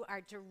 you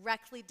are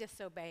directly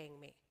disobeying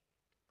me.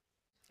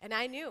 And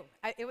I knew.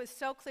 It was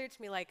so clear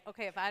to me, like,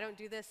 okay, if I don't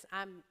do this,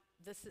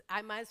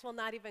 I might as well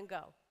not even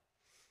go.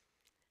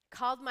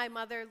 Called my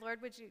mother, Lord,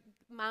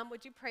 Mom,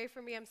 would you pray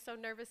for me? I'm so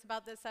nervous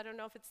about this. I don't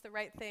know if it's the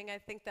right thing. I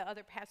think the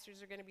other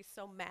pastors are going to be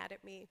so mad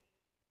at me.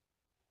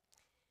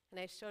 And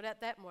I showed up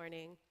that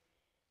morning,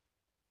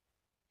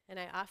 and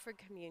I offered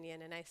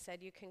communion, and I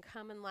said, you can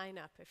come and line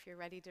up if you're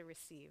ready to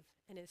receive.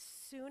 And as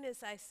soon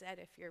as I said,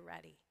 if you're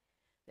ready,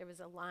 there was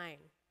a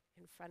line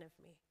in front of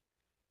me.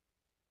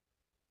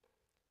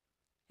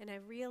 And I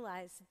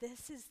realized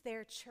this is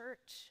their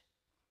church.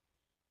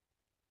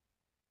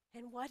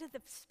 And what are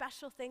the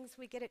special things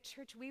we get at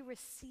church? We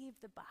receive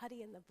the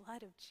body and the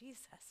blood of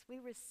Jesus. We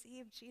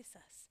receive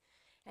Jesus.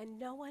 And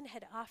no one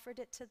had offered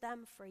it to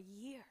them for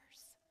years.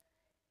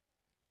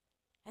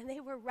 And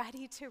they were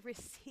ready to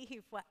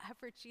receive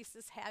whatever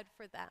Jesus had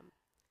for them.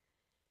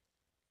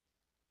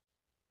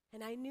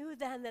 And I knew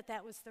then that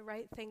that was the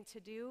right thing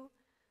to do.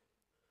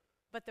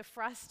 But the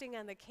frosting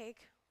on the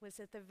cake was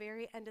at the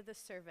very end of the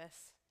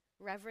service.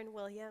 Reverend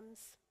Williams,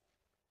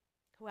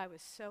 who I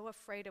was so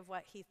afraid of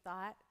what he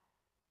thought,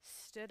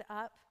 stood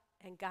up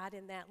and got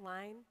in that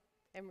line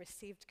and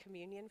received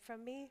communion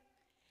from me.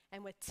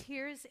 And with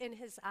tears in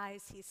his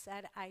eyes, he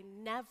said, I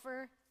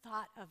never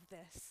thought of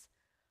this.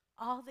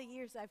 All the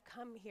years I've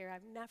come here,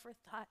 I've never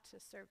thought to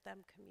serve them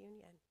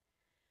communion.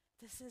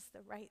 This is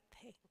the right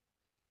thing.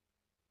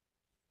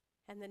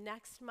 And the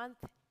next month,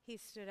 he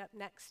stood up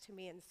next to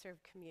me and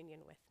served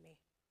communion with me.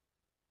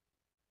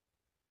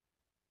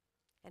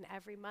 And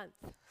every month,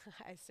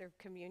 I serve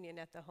communion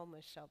at the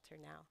homeless shelter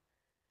now.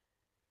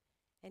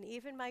 And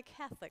even my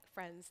Catholic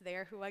friends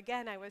there, who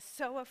again, I was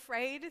so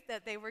afraid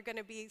that they were going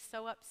to be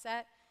so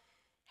upset,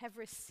 have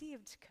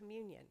received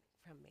communion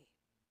from me.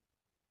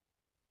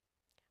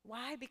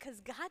 Why?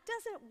 Because God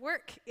doesn't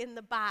work in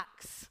the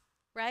box,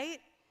 right?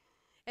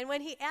 And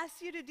when he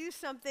asks you to do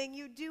something,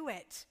 you do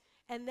it.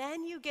 And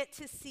then you get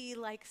to see,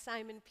 like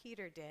Simon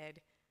Peter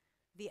did,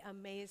 the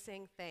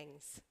amazing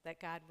things that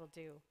God will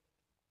do.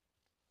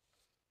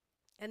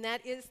 And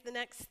that is the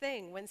next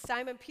thing. When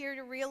Simon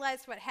Peter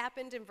realized what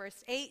happened in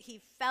verse 8,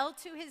 he fell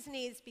to his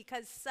knees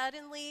because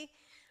suddenly,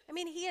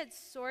 he had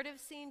sort of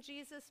seen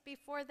Jesus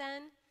before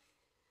then,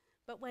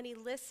 but when he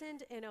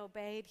listened and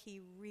obeyed,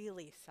 he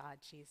really saw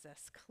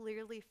Jesus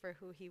clearly for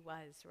who he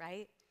was,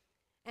 right?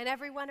 And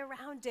everyone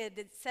around did.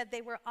 It said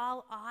they were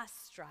all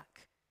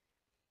awestruck.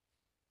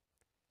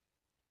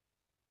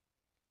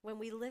 When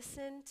we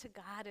listen to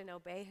God and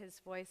obey his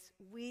voice,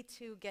 we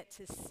too get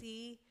to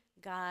see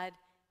God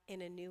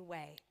in a new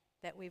way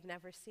that we've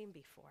never seen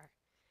before.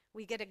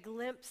 We get a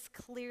glimpse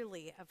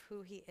clearly of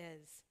who he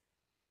is.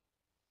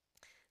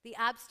 The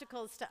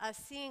obstacles to us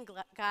seeing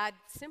God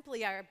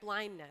simply are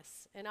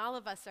blindness. And all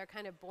of us are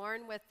kind of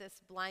born with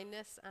this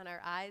blindness on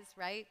our eyes,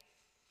 right?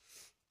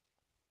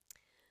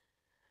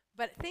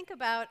 But think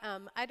about,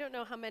 I don't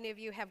know how many of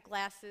you have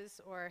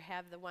glasses or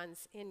have the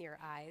ones in your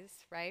eyes,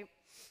 right?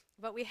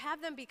 But we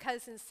have them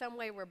because in some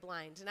way we're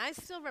blind. And I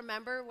still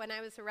remember when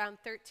I was around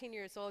 13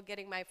 years old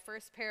getting my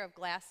first pair of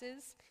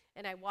glasses,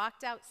 and I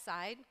walked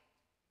outside,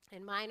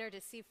 and mine are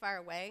to see far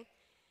away,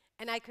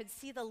 and I could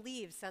see the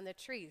leaves on the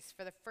trees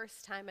for the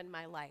first time in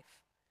my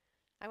life.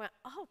 I went,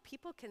 oh,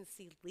 people can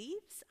see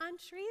leaves on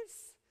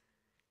trees?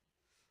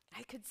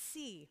 I could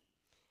see.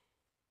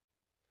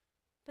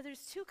 But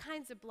there's two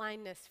kinds of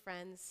blindness,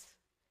 friends.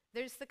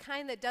 There's the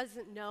kind that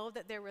doesn't know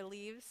that there were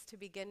leaves to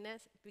begin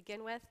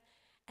with,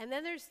 and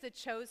then there's the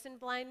chosen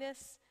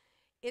blindness.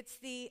 It's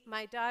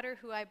my daughter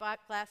who I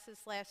bought glasses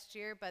last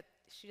year, but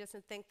she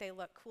doesn't think they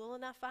look cool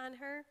enough on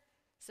her,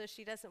 so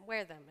she doesn't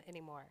wear them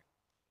anymore.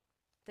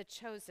 The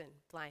chosen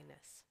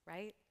blindness,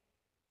 right?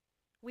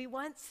 We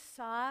once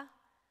saw,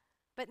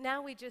 but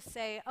now we just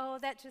say, oh,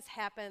 that just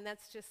happened,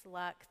 that's just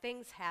luck,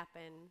 things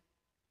happen.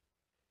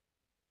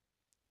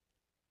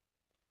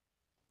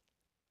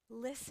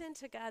 Listen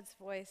to God's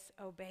voice,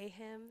 obey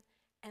him,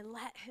 and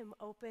let him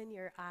open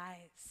your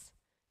eyes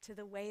to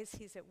the ways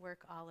he's at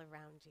work all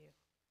around you.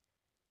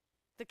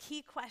 The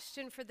key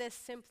question for this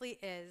simply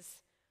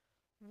is,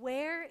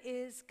 where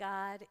is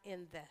God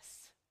in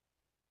this?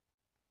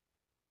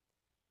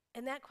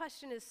 And that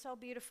question is so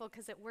beautiful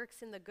because it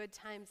works in the good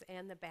times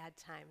and the bad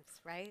times,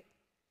 right?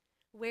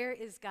 Where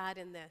is God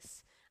in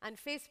this? On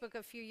Facebook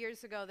a few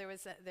years ago,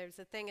 there's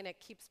a thing, and it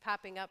keeps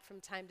popping up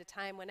from time to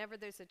time. Whenever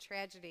there's a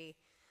tragedy,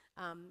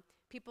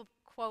 people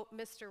quote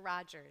Mr.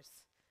 Rogers.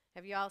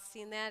 Have you all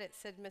seen that? It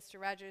said, Mr.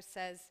 Rogers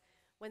says,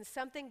 when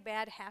something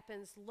bad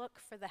happens, look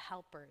for the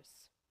helpers.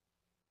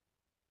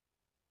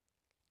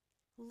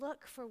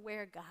 Look for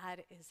where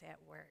God is at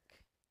work.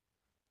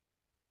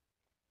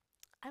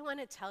 I want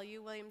to tell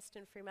you,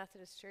 Williamston Free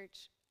Methodist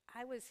Church,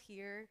 I was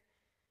here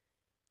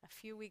a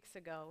few weeks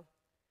ago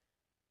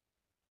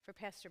for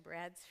Pastor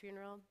Brad's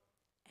funeral,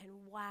 and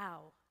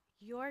wow,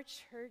 your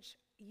church,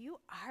 you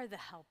are the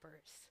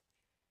helpers.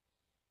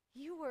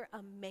 You were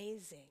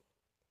amazing.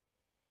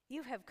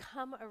 You have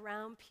come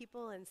around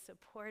people and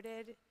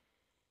supported.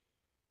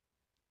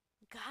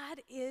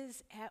 God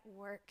is at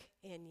work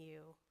in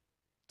you.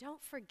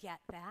 Don't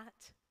forget that.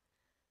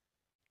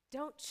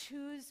 Don't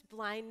choose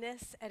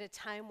blindness at a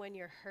time when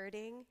you're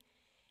hurting.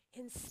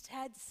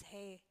 Instead,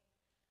 say,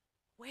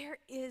 where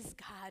is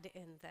God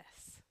in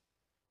this?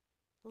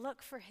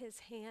 Look for his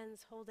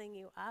hands holding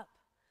you up.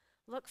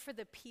 Look for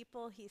the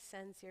people he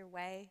sends your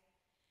way,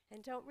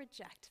 and don't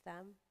reject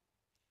them.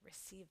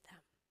 Receive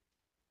them.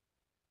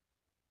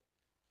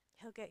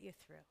 He'll get you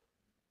through.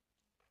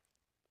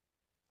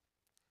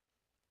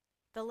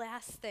 The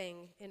last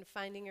thing in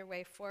finding your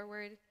way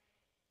forward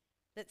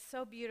that's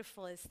so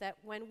beautiful is that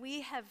when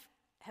we have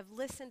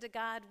listened to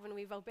God, when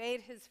we've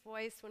obeyed his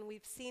voice, when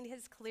we've seen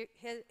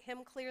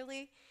him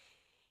clearly,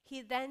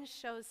 he then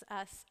shows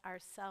us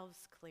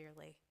ourselves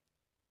clearly.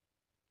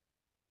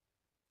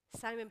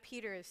 Simon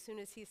Peter, as soon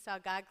as he saw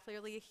God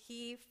clearly,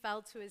 he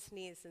fell to his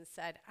knees and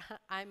said,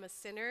 I'm a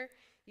sinner.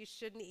 You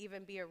shouldn't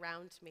even be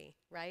around me,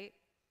 right?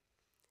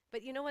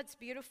 But you know what's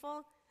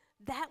beautiful?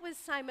 That was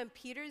Simon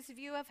Peter's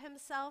view of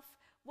himself.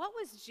 What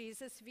was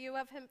Jesus' view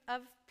of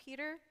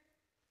Peter?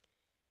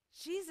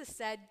 Jesus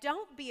said,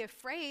 don't be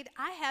afraid.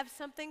 I have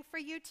something for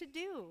you to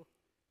do.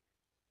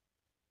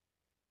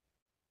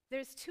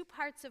 There's two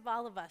parts of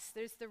all of us.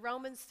 There's the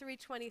Romans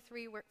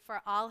 3:23,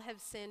 for all have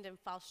sinned and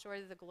fall short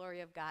of the glory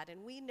of God.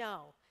 And we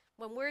know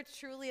when we're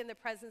truly in the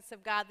presence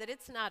of God that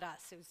it's not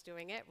us who's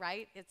doing it,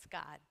 right? It's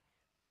God.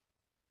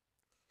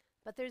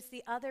 But there's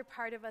the other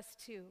part of us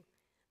too,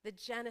 the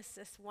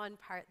Genesis 1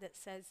 part that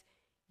says,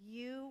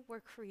 you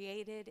were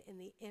created in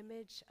the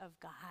image of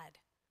God.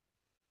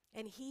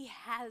 And he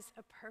has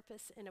a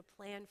purpose and a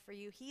plan for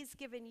you. He's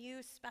given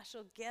you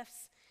special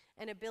gifts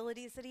and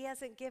abilities that he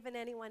hasn't given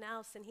anyone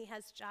else, and he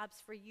has jobs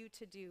for you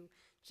to do,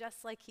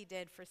 just like he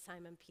did for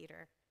Simon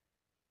Peter.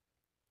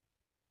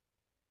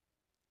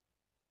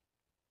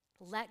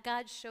 Let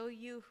God show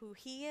you who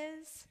he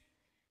is,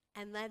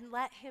 and then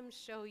let him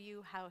show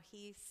you how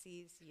he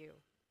sees you.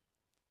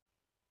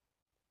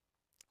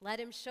 Let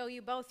him show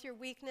you both your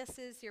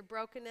weaknesses, your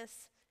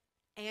brokenness,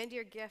 and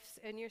your gifts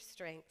and your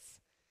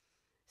strengths,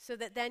 so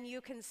that then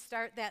you can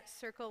start that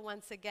circle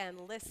once again,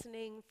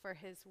 listening for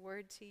his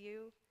word to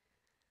you,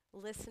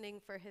 listening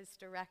for his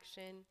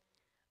direction,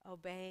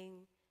 obeying,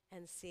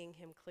 and seeing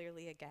him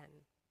clearly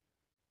again.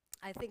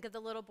 I think of the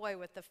little boy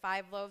with the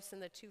 5 loaves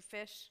and the 2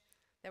 fish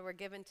that were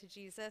given to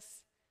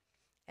Jesus,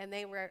 and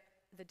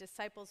the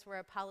disciples were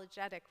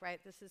apologetic, right?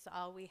 This is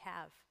all we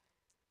have.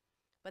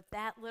 But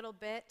that little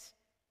bit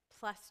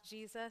plus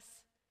Jesus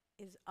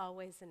is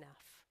always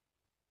enough.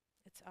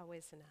 It's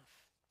always enough.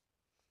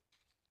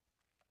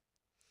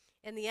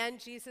 In the end,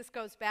 Jesus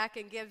goes back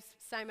and gives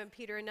Simon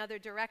Peter another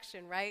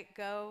direction, right?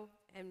 Go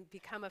and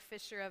become a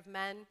fisher of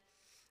men.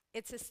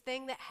 It's this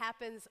thing that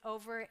happens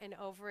over and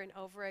over and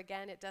over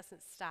again. It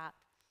doesn't stop.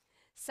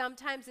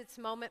 Sometimes it's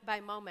moment by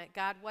moment.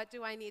 God, what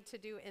do I need to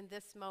do in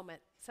this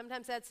moment?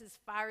 Sometimes that's as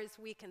far as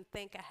we can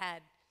think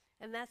ahead,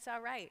 and that's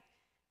all right.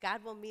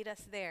 God will meet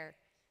us there.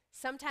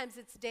 Sometimes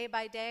it's day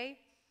by day.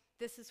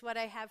 This is what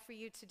I have for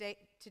you today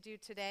to do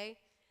today.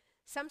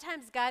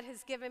 Sometimes God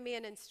has given me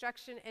an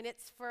instruction, and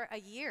it's for a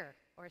year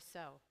or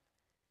so.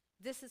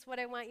 This is what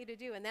I want you to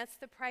do. And that's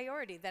the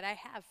priority that I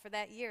have for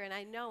that year. And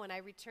I know, and I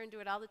return to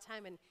it all the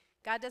time. And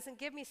God doesn't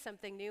give me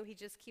something new. He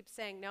just keeps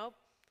saying, nope,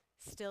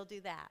 still do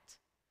that.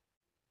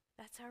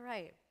 That's all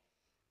right.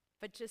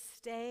 But just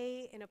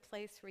stay in a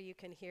place where you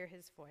can hear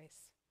his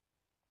voice.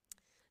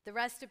 The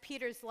rest of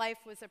Peter's life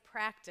was a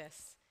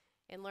practice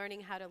in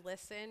learning how to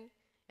listen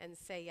and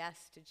say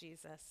yes to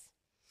Jesus.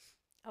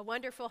 A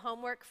wonderful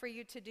homework for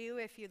you to do,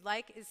 if you'd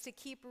like, is to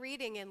keep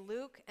reading in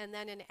Luke and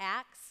then in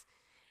Acts,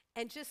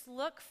 and just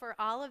look for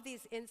all of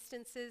these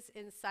instances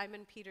in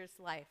Simon Peter's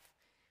life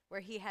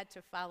where he had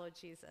to follow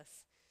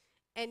Jesus.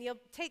 And you'll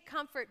take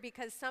comfort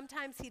because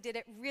sometimes he did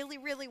it really,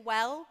 really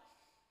well,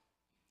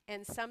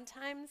 and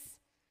sometimes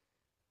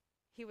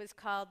he was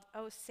called,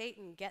 "Oh,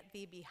 Satan, get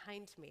thee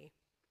behind me,"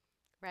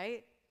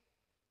 right?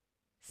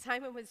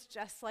 Simon was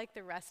just like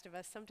the rest of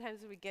us.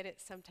 Sometimes we get it,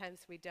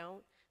 sometimes we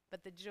don't.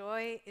 But the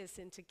joy is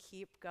in to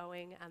keep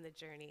going on the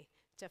journey,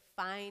 to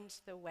find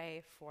the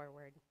way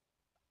forward.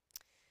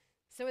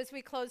 So as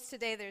we close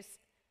today, there's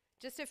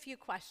just a few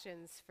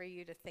questions for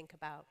you to think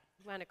about.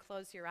 You want to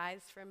close your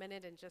eyes for a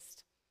minute and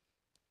just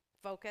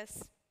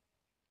focus?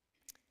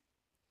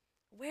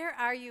 Where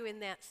are you in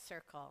that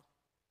circle?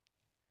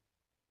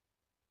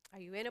 Are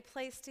you in a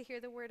place to hear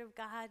the word of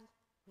God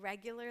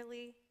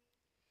regularly?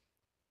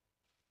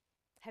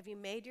 Have you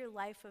made your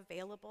life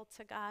available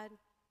to God?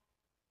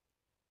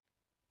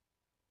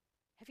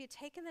 Have you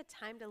taken the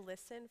time to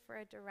listen for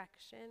a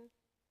direction?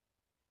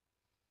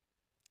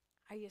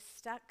 Are you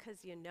stuck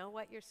because you know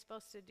what you're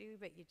supposed to do,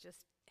 but you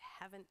just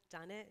haven't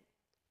done it?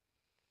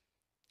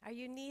 Are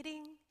you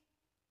needing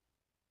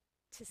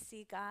to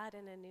see God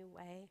in a new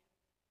way?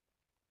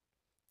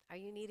 Are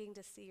you needing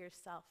to see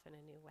yourself in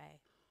a new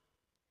way?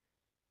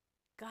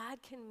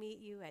 God can meet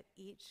you at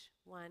each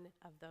one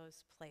of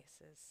those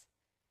places.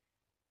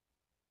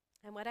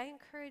 And what I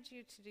encourage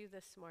you to do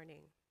this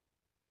morning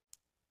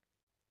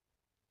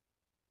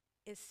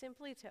is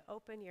simply to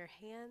open your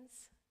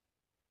hands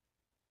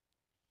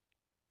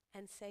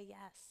and say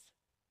yes.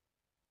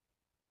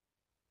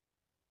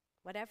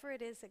 Whatever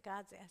it is that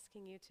God's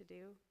asking you to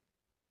do,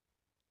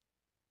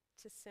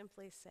 to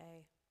simply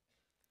say,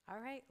 all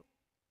right,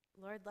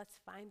 Lord, let's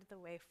find the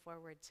way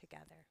forward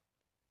together.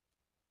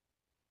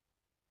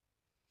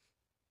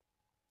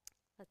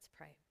 Let's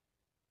pray.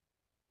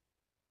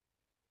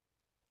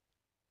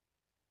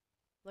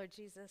 Lord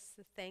Jesus,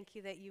 thank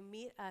you that you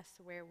meet us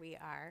where we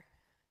are.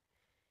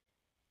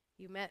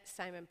 You met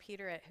Simon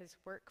Peter at his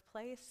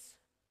workplace.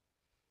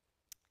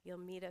 You'll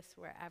meet us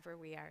wherever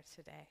we are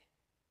today.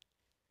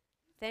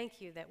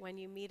 Thank you that when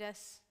you meet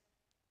us,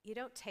 you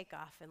don't take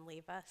off and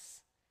leave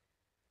us.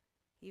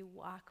 You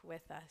walk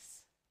with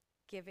us,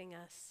 giving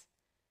us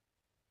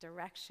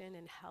direction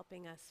and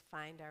helping us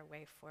find our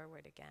way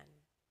forward again.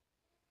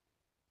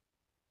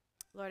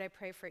 Lord, I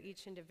pray for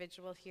each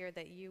individual here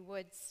that you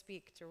would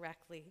speak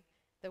directly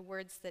the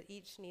words that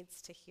each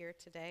needs to hear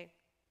today.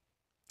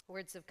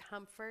 Words of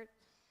comfort,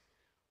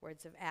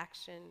 words of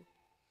action,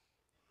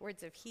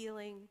 words of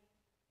healing,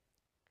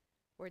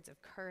 words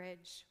of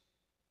courage.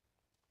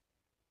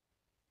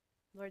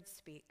 Lord,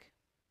 speak.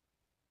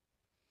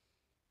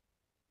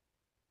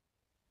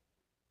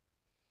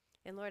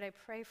 And Lord, I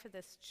pray for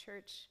this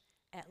church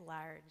at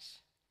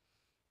large.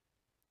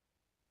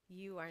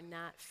 You are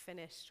not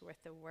finished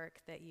with the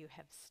work that you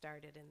have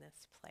started in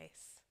this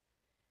place,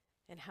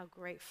 and how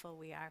grateful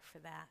we are for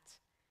that.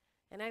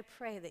 And I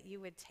pray that you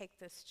would take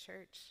this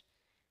church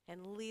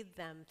and lead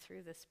them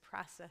through this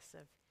process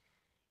of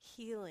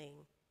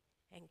healing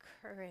and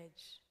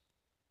courage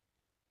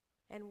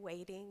and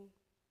waiting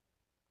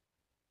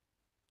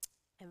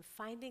and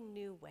finding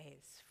new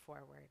ways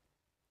forward.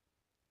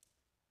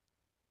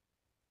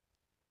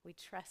 We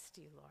trust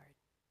you, Lord,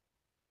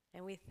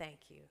 and we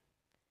thank you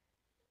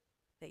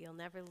that you'll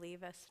never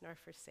leave us nor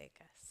forsake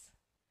us.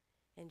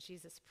 In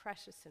Jesus'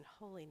 precious and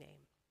holy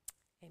name,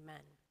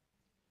 amen.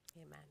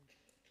 Amen.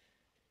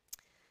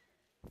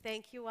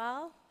 Thank you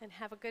all, and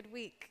have a good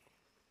week.